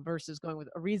 versus going with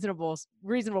a reasonable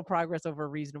progress over a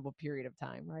reasonable period of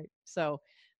time, right? So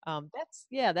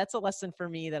that's a lesson for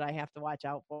me that I have to watch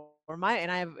out for.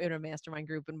 And I have in a mastermind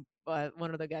group, and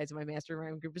one of the guys in my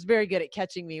mastermind group is very good at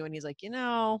catching me when he's like,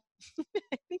 I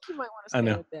think you might want to I stay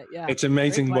know. with that. Yeah. It's Great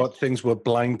amazing what question. things we're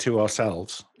blind to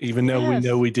ourselves, even though we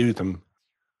know Yes. we do them,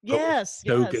 but we're Yes.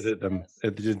 so good Yes. at them.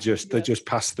 Yes. They're Yes. just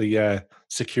past the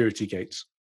security gates.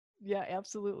 Yeah,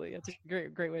 absolutely. That's a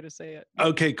great way to say it. Yep.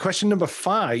 Okay. Question number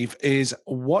 5 is,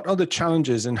 what are the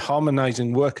challenges in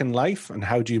harmonizing work and life, and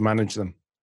how do you manage them?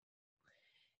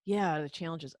 Yeah, the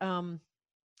challenges. I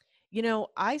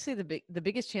say the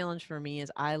biggest challenge for me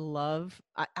is, I love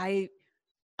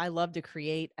to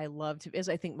create. I love to, as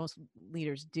I think most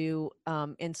leaders do.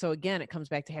 And so again, it comes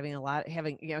back to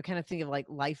kind of think of like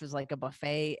life is like a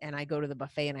buffet, and I go to the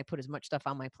buffet and I put as much stuff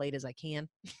on my plate as I can.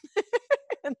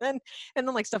 and then,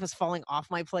 like stuff is falling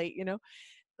off my plate.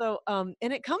 So, and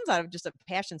it comes out of just a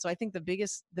passion. So I think the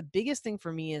biggest thing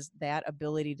for me is that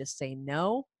ability to say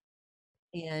no,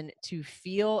 and to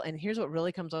feel, and here's what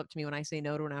really comes up to me when I say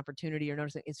no to an opportunity or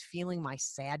notice it, is feeling my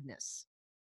sadness.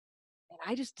 And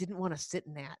I just didn't want to sit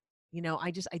in that.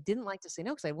 I didn't like to say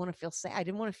no because I want to feel sad. I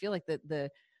didn't want to feel like the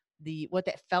what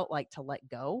that felt like to let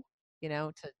go,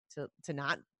 to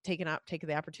not take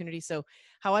the opportunity. So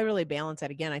how I really balance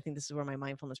that, again, I think this is where my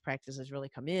mindfulness practices really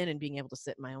come in, and being able to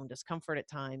sit in my own discomfort at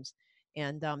times,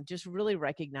 and just really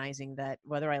recognizing that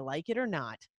whether I like it or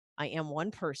not, I am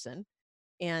one person,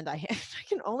 and I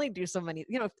can only do so many,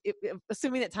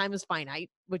 assuming that time is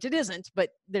finite, which it isn't, but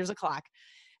there's a clock.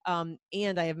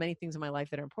 And I have many things in my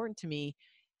life that are important to me.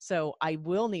 So I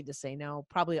will need to say no,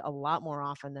 probably a lot more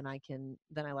often than I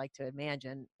like to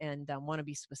imagine, and want to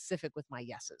be specific with my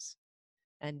yeses.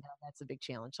 And that's a big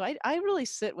challenge. So I really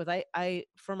sit with,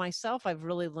 for myself, I've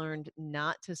really learned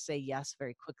not to say yes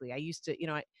very quickly. I used to,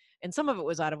 and some of it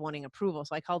was out of wanting approval.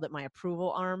 So I called it my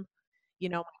approval arm.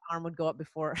 my arm would go up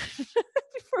before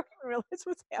before I realized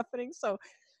what's happening. So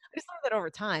I just learned that over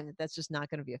time that that's just not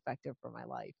going to be effective for my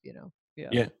life. Yeah.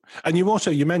 Yeah. And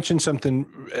you mentioned something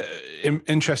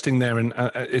interesting there, and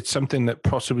it's something that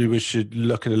possibly we should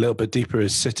look at a little bit deeper,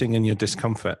 is sitting in your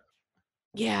discomfort.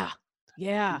 Yeah.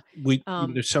 Yeah.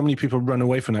 There's so many people run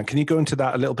away from that. Can you go into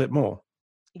that a little bit more?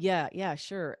 Yeah,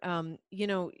 sure. And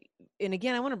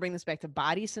again, I want to bring this back to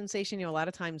body sensation. A lot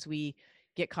of times we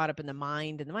get caught up in the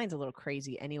mind, and the mind's a little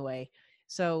crazy anyway.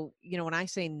 So, when I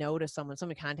say no to someone,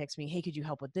 somebody contacts me, hey, could you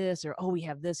help with this? Or, oh, we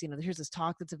have this, here's this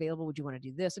talk that's available. Would you want to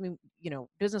do this? I mean,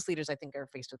 business leaders, I think, are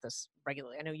faced with this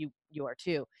regularly. I know you are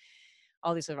too,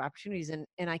 all these sort of opportunities.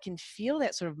 And I can feel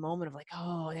that sort of moment of like,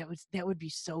 oh, that would be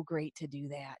so great to do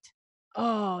that.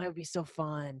 Oh, that would be so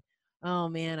fun. Oh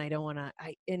man, I don't want to.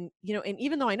 And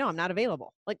even though I know I'm not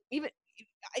available, like even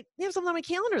I have something on my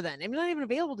calendar, then I'm not even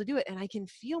available to do it, and I can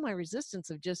feel my resistance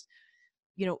of just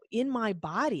in my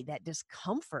body, that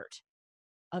discomfort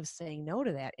of saying no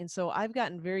to that. And so I've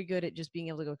gotten very good at just being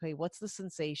able to go, okay, what's the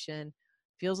sensation?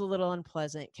 Feels a little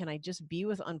unpleasant. Can I just be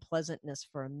with unpleasantness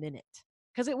for a minute?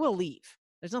 Because it will leave.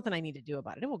 There's nothing I need to do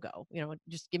about it. It will go.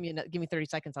 Just give me 30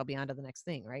 seconds. I'll be on to the next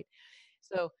thing, right?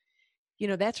 So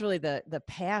that's really the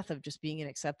path of just being in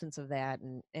acceptance of that,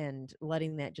 and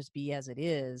letting that just be as it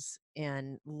is,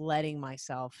 and letting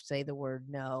myself say the word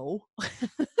no,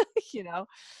 you know,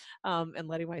 and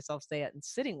letting myself say it and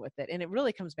sitting with it. And it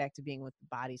really comes back to being with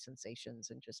body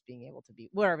sensations and just being able to be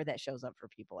wherever that shows up for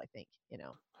people, I think.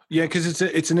 Yeah, because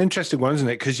it's an interesting one, isn't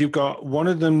it? Because you've got one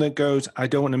of them that goes, I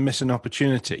don't want to miss an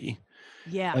opportunity.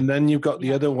 Yeah. And then you've got the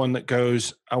Yeah. other one that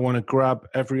goes, I want to grab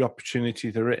every opportunity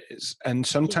there is. And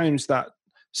Yeah. sometimes that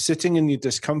sitting in your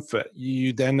discomfort,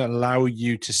 you then allow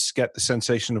you to get the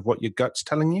sensation of what your gut's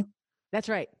telling you. That's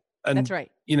right. And, That's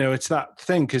right. it's that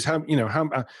thing, because I'm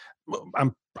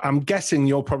guessing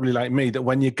you're probably like me, that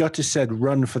when your gut has said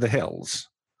run for the hills,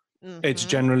 it's Mm-hmm.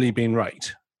 generally been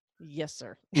right. Yes,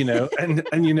 sir.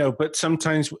 But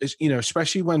sometimes,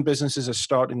 especially when businesses are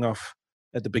starting off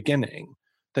at the beginning,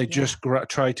 they Yeah. just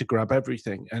try to grab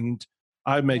everything. And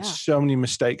I made Yeah. so many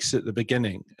mistakes at the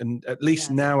beginning. And at least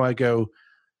Yes. now I go,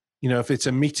 if it's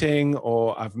a meeting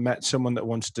or I've met someone that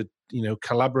wants to,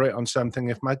 collaborate on something,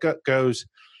 if my gut goes,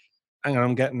 hang on,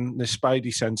 I'm getting the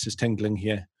spidey senses tingling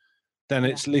here, then Yeah.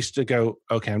 it's at least to go,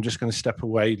 okay, I'm just going to step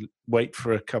away, wait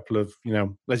for a couple of,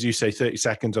 as you say, 30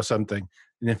 seconds or something.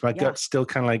 And if my Yeah. gut still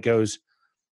kind of like goes,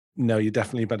 no, you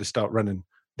definitely better start running,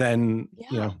 then,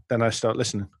 Yeah. then I start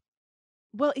listening.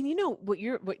 Well, and what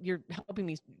you're helping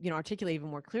me, articulate even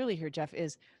more clearly here, Jeff,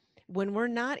 is when we're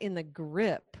not in the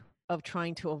grip of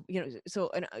trying to, so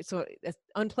an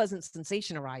unpleasant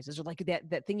sensation arises, or like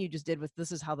that thing you just did with,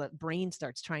 this is how the brain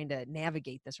starts trying to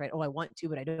navigate this, right? Oh, I want to,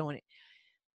 but I don't want it.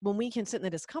 When we can sit in the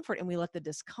discomfort and we let the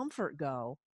discomfort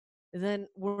go, then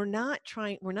we're not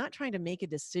trying to make a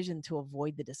decision to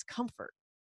avoid the discomfort.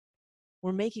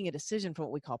 We're making a decision for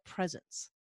what we call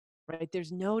presence. Right?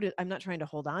 I'm not trying to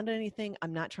hold on to anything.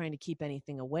 I'm not trying to keep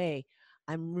anything away.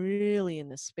 I'm really in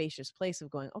this spacious place of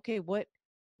going, okay,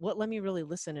 let me really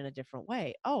listen in a different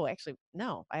way. Oh, actually,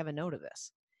 no, I have a no to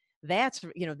this. That's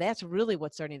really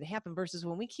what's starting to happen, versus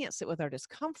when we can't sit with our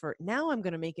discomfort. Now I'm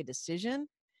going to make a decision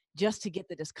just to get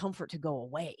the discomfort to go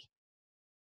away.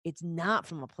 It's not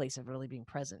from a place of really being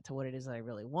present to what it is that I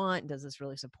really want. Does this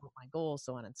really support my goals?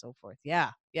 So on and so forth. Yeah.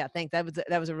 Yeah. Thanks.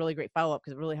 That was a really great follow up,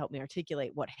 because it really helped me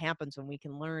articulate what happens when we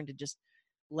can learn to just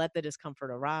let the discomfort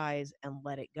arise and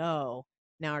let it go.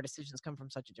 Now our decisions come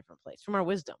from such a different place, from our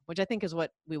wisdom, which I think is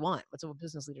what we want. What's what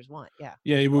business leaders want. Yeah.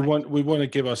 Yeah, we Wise. want to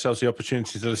give ourselves the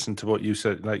opportunity to listen to what you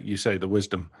said, like you say, the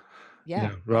wisdom, Yeah.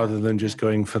 Yeah. rather than Yeah. just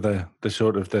going for the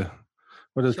sort of the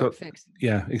what is it Short called? fix.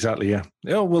 Yeah, exactly. Yeah.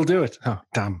 Oh, we'll do it. Oh,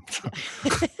 damn.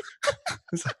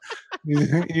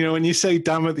 Yeah. When you say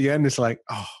damn at the end, it's like,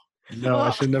 oh, no, I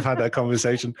Oh. shouldn't have had that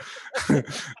conversation.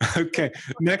 Okay.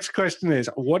 Next question is,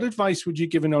 what advice would you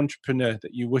give an entrepreneur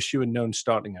that you wish you had known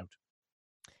starting out?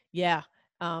 Yeah.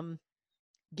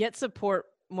 Get support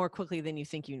more quickly than you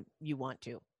think you want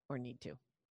to or need to.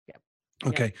 Yeah. Yeah,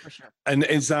 Okay. for sure. And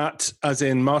Yeah. is that as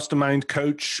in mastermind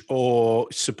coach, or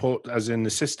support as in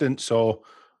assistance, or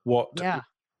what? Yeah.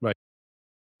 Right.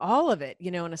 All of it,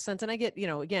 in a sense. And I get,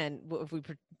 again, if we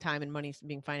put time and money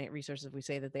being finite resources, we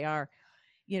say that they are,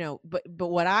 but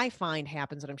what I find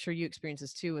happens, and I'm sure you experience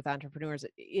this too with entrepreneurs,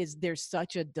 is there's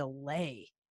such a delay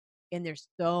and there's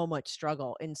so much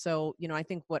struggle. And so, I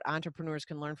think what entrepreneurs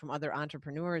can learn from other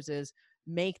entrepreneurs is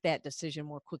make that decision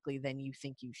more quickly than you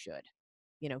think you should.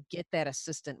 Get that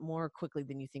assistant more quickly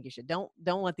than you think you should. Don't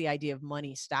let the idea of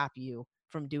money stop you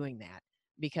from doing that,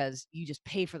 because you just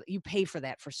pay for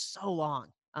that for so long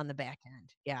on the back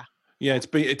end. Yeah. Yeah,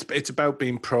 it's about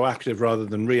being proactive rather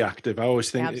than reactive. I always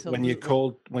think Absolutely.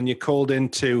 when you're called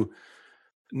into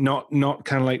not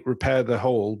kind of like repair the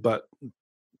hole, but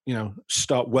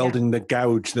start Yeah. welding the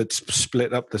gouge that's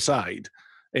split up the side.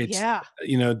 It's Yeah.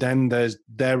 then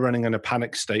they're running in a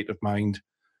panic state of mind,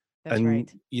 That's and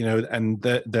right. and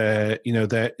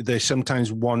they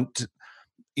sometimes want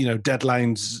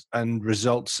deadlines and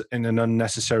results in an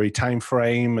unnecessary time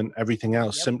frame and everything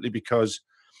else, Yep. simply because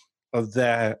of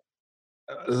their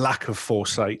lack of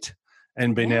foresight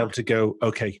and being able Yeah. to go,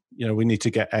 okay, we need to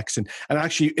get X in. And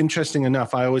actually, interesting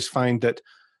enough, I always find that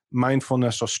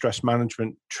mindfulness or stress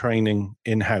management training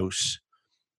in-house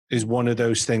is one of Mhm.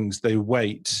 those things. They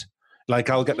wait. Like,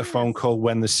 I'll get the phone Yes. call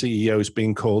when the CEO's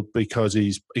being called because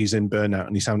he's in burnout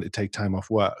and he's having to take time off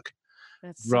work,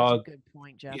 That's such a rather good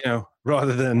point, Jeff.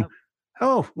 rather than, Yep.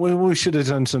 oh, we should have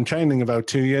done some training about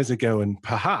 2 years ago, and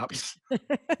perhaps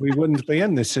we wouldn't be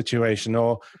in this situation.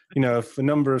 Or if a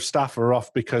number of staff are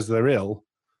off because they're ill,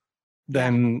 Yeah.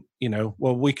 then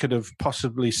well, we could have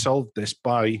possibly solved this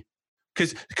by,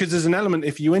 because there's an element,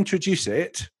 if you introduce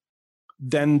it,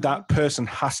 then Mhm. that person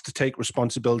has to take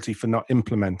responsibility for not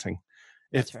implementing.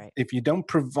 That's right. If you don't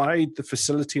provide the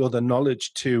facility or the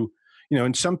knowledge to,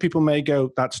 and some people may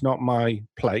go, that's not my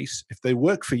place. If they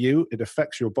work for you, it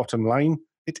affects your bottom line.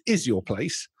 It is your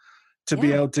place to be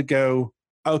Yeah. able to go,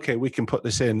 okay, we can put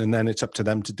this in, and then it's up to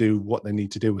them to do what they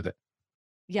need to do with it.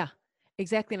 Yeah.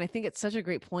 Exactly. And I think it's such a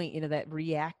great point, that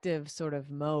reactive sort of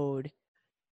mode,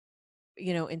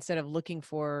 instead of looking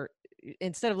for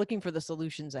the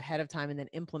solutions ahead of time and then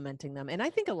implementing them. And I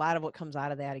think a lot of what comes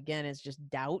out of that again is just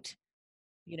doubt,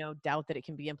 doubt that it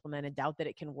can be implemented, doubt that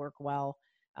it can work well,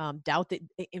 doubt that,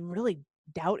 and really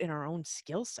doubt in our own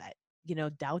skill set,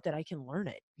 doubt that I can learn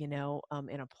it,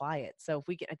 and apply it. So if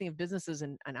we can, I think if businesses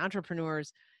and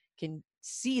entrepreneurs can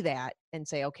see that and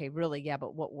say, okay, really, yeah,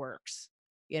 but what works?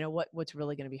 What's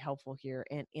really going to be helpful here,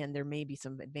 and there may be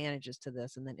some advantages to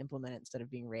this, and then implement it instead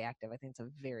of being reactive. I think it's a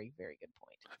very, very good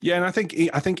point. Yeah, and I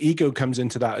think ego comes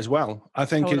into that as well. I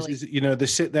think Totally. is they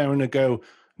sit there and they go,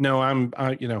 no, I'm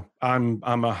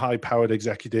a high powered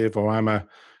executive, or I'm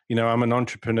an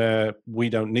entrepreneur. We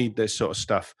don't need this sort of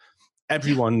stuff. Yeah.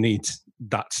 Everyone needs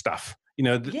that stuff.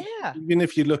 Yeah. Even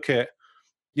if you look at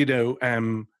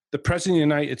the president of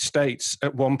the United States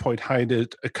at one point hired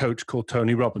a coach called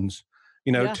Tony Robbins.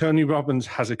 Yeah. Tony Robbins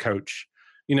has a coach.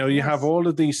 You have Yes. all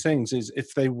of these things. Is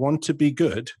if they want to be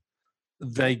good,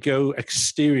 they go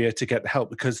exterior to get the help,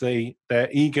 because their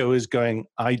ego is going,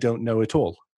 I don't know it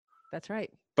all. That's right.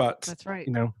 But That's right.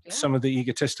 Yeah. some of the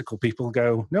egotistical people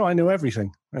go, no, I know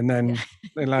everything, and Yeah. then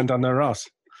they land on their ass.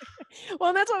 Well,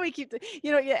 and that's why we keep,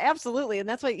 yeah, absolutely. And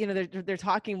that's why, they're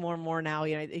talking more and more now,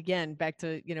 again, back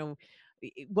to,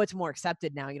 what's more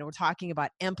accepted now, we're talking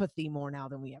about empathy more now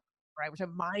than we ever, right? We're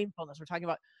talking mindfulness. We're talking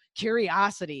about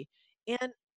curiosity.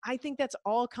 And I think that's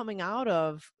all coming out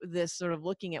of this sort of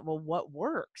looking at, well, what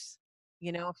works?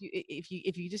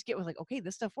 If you just get with like, okay,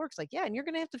 this stuff works, like, yeah, and you're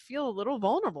going to have to feel a little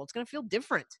vulnerable. It's going to feel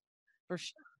different for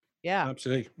sure. Yeah.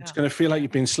 Absolutely. It's Yeah. going to feel like Yeah.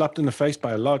 you've been slapped in the face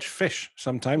by a large fish A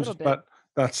sometimes, little bit. but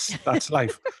that's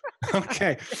life.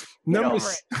 Okay. Get over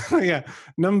it. Yeah.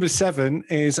 Number 7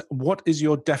 is, what is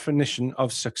your definition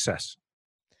of success?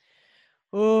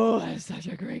 Oh, that's such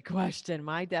a great question.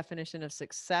 My definition of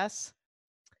success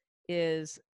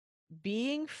is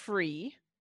being free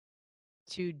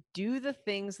to do the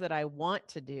things that I want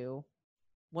to do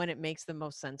when it makes the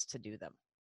most sense to do them.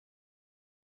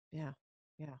 Yeah.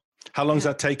 Yeah. How long's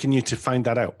that taken you to find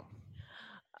that out?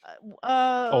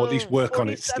 Or at least work on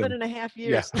it 47 still? and a half Yeah.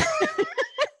 years.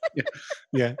 Yeah.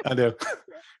 Yeah, I know.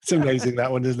 It's Yeah. amazing, that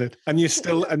one, isn't it? And you're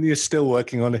still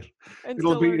working on it. And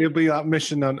It'll still be learning. that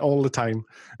mission on all the time.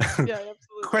 Yeah, absolutely.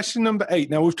 Question number 8.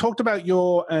 Now, we've talked about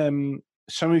your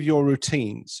some of your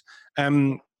routines.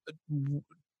 Yeah.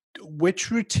 Which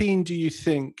routine do you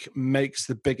think makes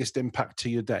the biggest impact to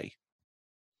your day?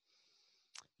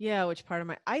 Yeah, which part of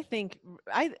I think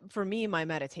for me, my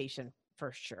meditation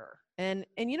for sure. And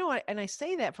and I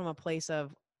say that from a place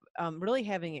of really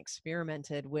having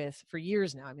experimented with for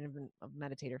years now. I mean, I've been a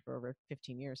meditator for over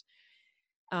 15 years.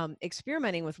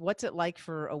 Experimenting with what's it like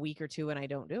for a week or two and I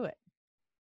don't do it.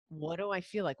 What do I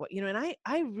feel like? And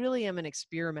I really am an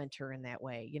experimenter in that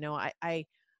way.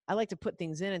 I like to put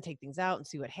things in and take things out and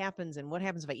see what happens. And what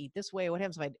happens if I eat this way? What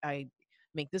happens if I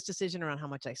make this decision around how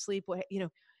much I sleep?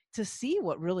 To see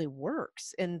what really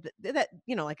works. And that,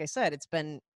 like I said, it's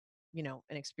been, an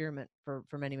experiment for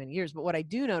many, many years. But what I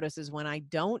do notice is when I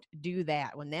don't do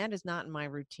that, when that is not in my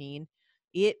routine,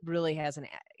 it really has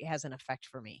an effect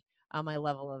for me on my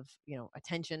level of,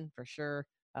 attention for sure.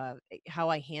 how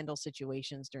I handle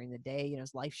situations during the day,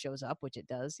 as life shows up, which it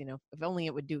does, if only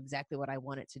it would do exactly what I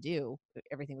want it to do,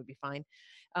 everything would be fine.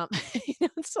 Um,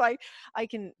 so I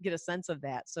can get a sense of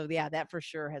that. So yeah, that for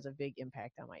sure has a big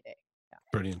impact on my day.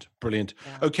 Brilliant, brilliant.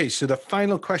 Yeah. Okay, so the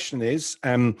final question is,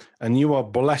 and you are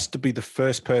blessed to be the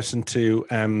first person to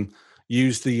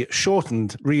use the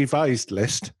shortened, revised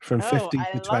list from 50 I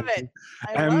to love 20. it.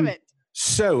 I love it.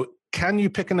 So can you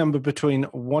pick a number between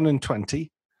 1 and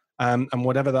 20? And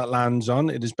whatever that lands on,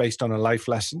 it is based on a life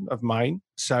lesson of mine.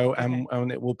 So, Okay.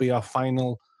 and it will be our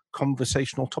final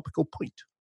conversational topical point.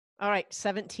 All right.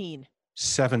 17.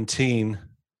 17.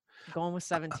 Going with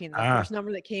 17. The Ah, first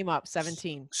number that came up,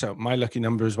 17. so my lucky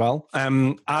number as well.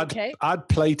 Okay. Add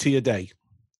play to your day.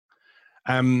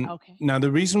 Okay. Now,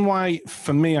 the reason why,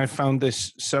 for me, I found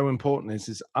this so important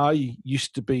is I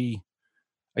used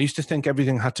to think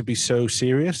everything had to be so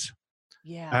serious.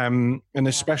 Yeah. And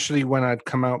especially when I'd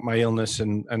come out my illness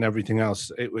and everything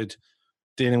else, it would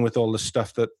dealing with all the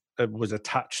stuff that was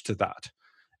attached to that.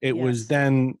 It was Yes.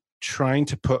 then trying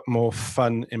to put more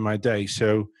fun in my day.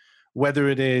 So whether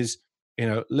it is,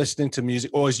 listening to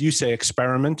music, or as you say,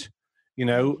 experiment,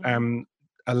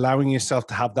 allowing yourself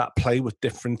to have that play with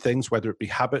different things, whether it be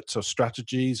habits or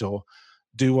strategies or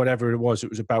do whatever it was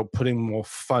about putting more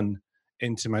fun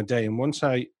into my day. And once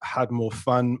I had more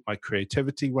fun, my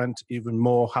creativity went even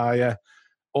more higher.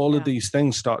 All of these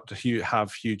things start to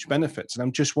have huge benefits. And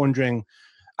I'm just wondering,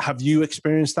 have you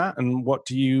experienced that? And what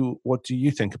do you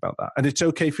think about that? And it's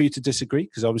okay for you to disagree,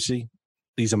 because obviously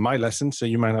these are my lessons, so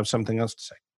you might have something else to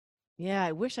say. Yeah,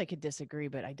 I wish I could disagree,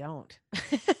 but I don't.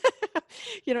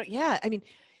 Yeah, I mean,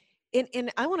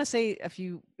 and I want to say a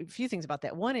few things about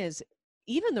that. One is,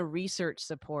 even the research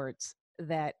supports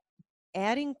that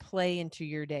adding play into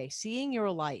your day, seeing your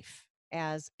life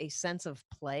as a sense of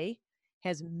play,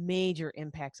 has major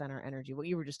impacts on our energy. What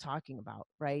you were just talking about,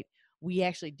 right? We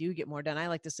actually do get more done. I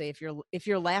like to say, if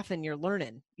you're laughing, you're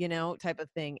learning, type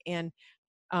of thing. And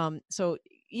so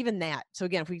even that. So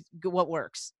again, if we go, what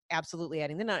works? Absolutely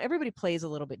adding. Then now everybody plays a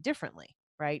little bit differently,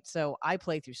 right? So I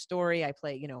play through story. I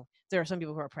play, there are some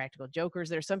people who are practical jokers.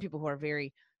 There are some people who are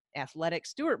very athletic.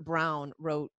 Stuart Brown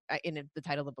wrote the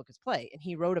title of the book is Play, and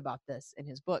he wrote about this in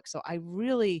his book. So he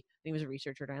was a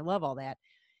researcher, and I love all that.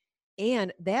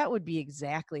 And that would be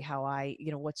exactly how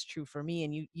what's true for me.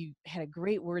 And you had a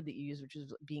great word that you used, which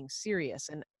is being serious.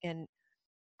 And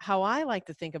how I like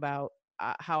to think about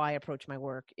how I approach my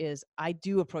work is, I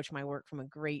do approach my work from a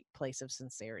great place of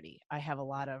sincerity. I have a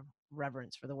lot of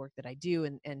reverence for the work that I do,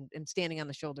 and standing on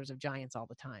the shoulders of giants all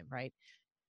the time, right?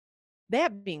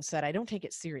 That being said, I don't take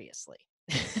it seriously.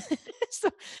 So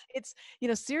it's,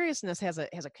 seriousness has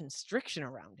a constriction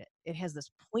around it. It has this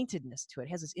pointedness to it.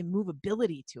 It has this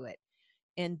immovability to it.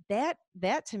 And that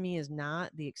to me is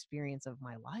not the experience of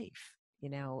my life.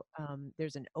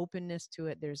 There's an openness to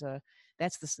it.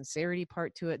 That's the sincerity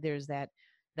part to it. There's that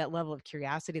level of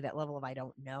curiosity, that level of I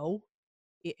don't know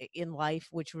in life,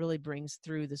 which really brings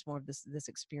through this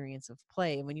experience of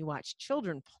play. And when you watch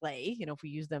children play, if we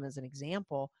use them as an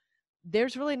example,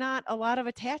 there's really not a lot of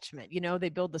attachment. They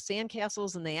build the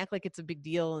sandcastles and they act like it's a big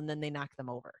deal, and then they knock them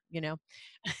over.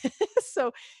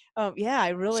 So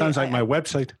yeah, Sounds like my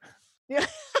website. yeah.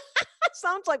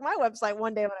 Sounds like my website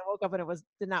one day when I woke up and it was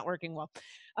not working well.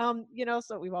 So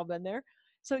we've all been there.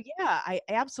 So yeah, I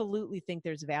absolutely think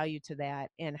there's value to that,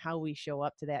 and how we show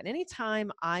up to that. And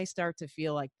anytime I start to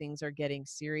feel like things are getting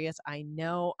serious, I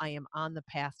know I am on the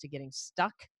path to getting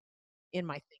stuck in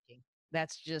my thinking.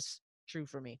 That's just true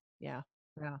for me. Yeah.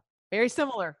 Yeah. Very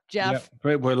similar, Jeff.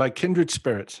 Yeah, we're like kindred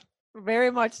spirits.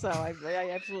 Very much so. I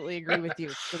absolutely agree with you.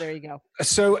 So there you go.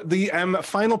 So the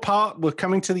final part, we're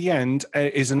coming to the end,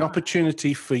 is an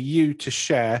opportunity for you to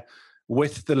share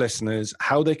with the listeners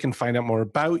how they can find out more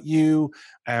about you,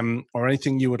 or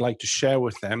anything you would like to share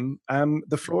with them.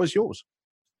 The floor is yours.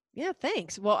 Yeah,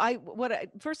 thanks. Well,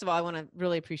 first of all, I want to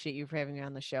really appreciate you for having me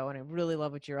on the show, and I really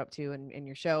love what you're up to and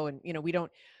your show. And we don't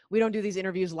do these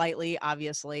interviews lightly,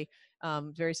 obviously,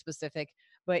 very specific.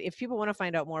 But if people want to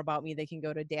find out more about me, they can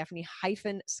go to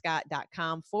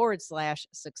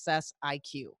daphne-scott.com/success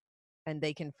IQ, and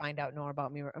they can find out more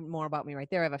about me right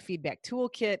there. I have a feedback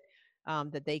toolkit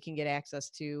that they can get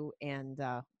access to, and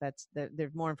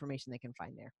there's more information they can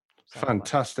find there. So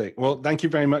Fantastic. Well, thank you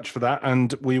very much for that.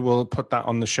 And we will put that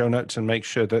on the show notes and make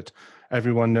sure that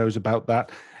everyone knows about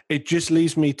that. It just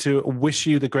leaves me to wish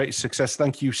you the greatest success.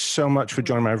 Thank you so much for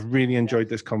joining me. I've really enjoyed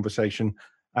this conversation.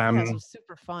 This was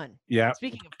super fun. Yeah.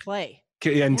 Speaking of play.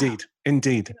 Indeed.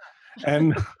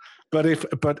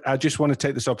 But I just want to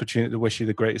take this opportunity to wish you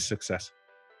the greatest success.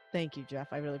 Thank you,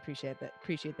 Jeff. I really appreciate that.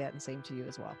 And same to you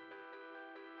as well.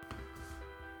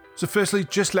 So firstly,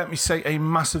 just let me say a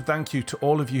massive thank you to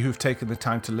all of you who've taken the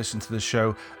time to listen to the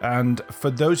show. And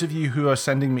for those of you who are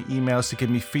sending me emails to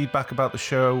give me feedback about the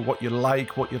show, what you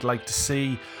like, what you'd like to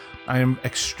see, I am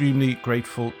extremely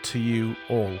grateful to you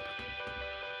all.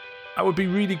 I would be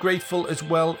really grateful as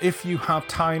well if you have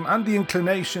time and the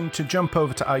inclination to jump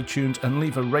over to iTunes and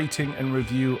leave a rating and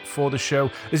review for the show,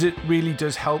 as it really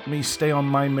does help me stay on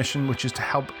my mission, which is to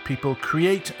help people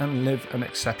create and live an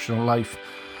exceptional life.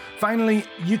 Finally,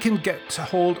 you can get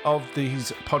hold of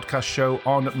these podcast show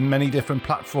on many different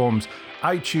platforms: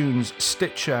 iTunes,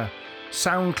 Stitcher,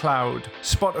 SoundCloud,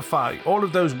 Spotify, all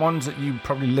of those ones that you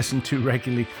probably listen to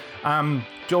regularly.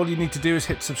 All you need to do is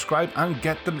hit subscribe and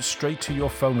get them straight to your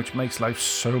phone, which makes life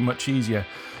so much easier.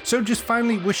 So just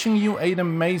finally wishing you an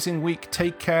amazing week.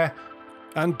 Take care.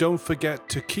 And don't forget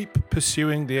to keep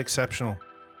pursuing the exceptional.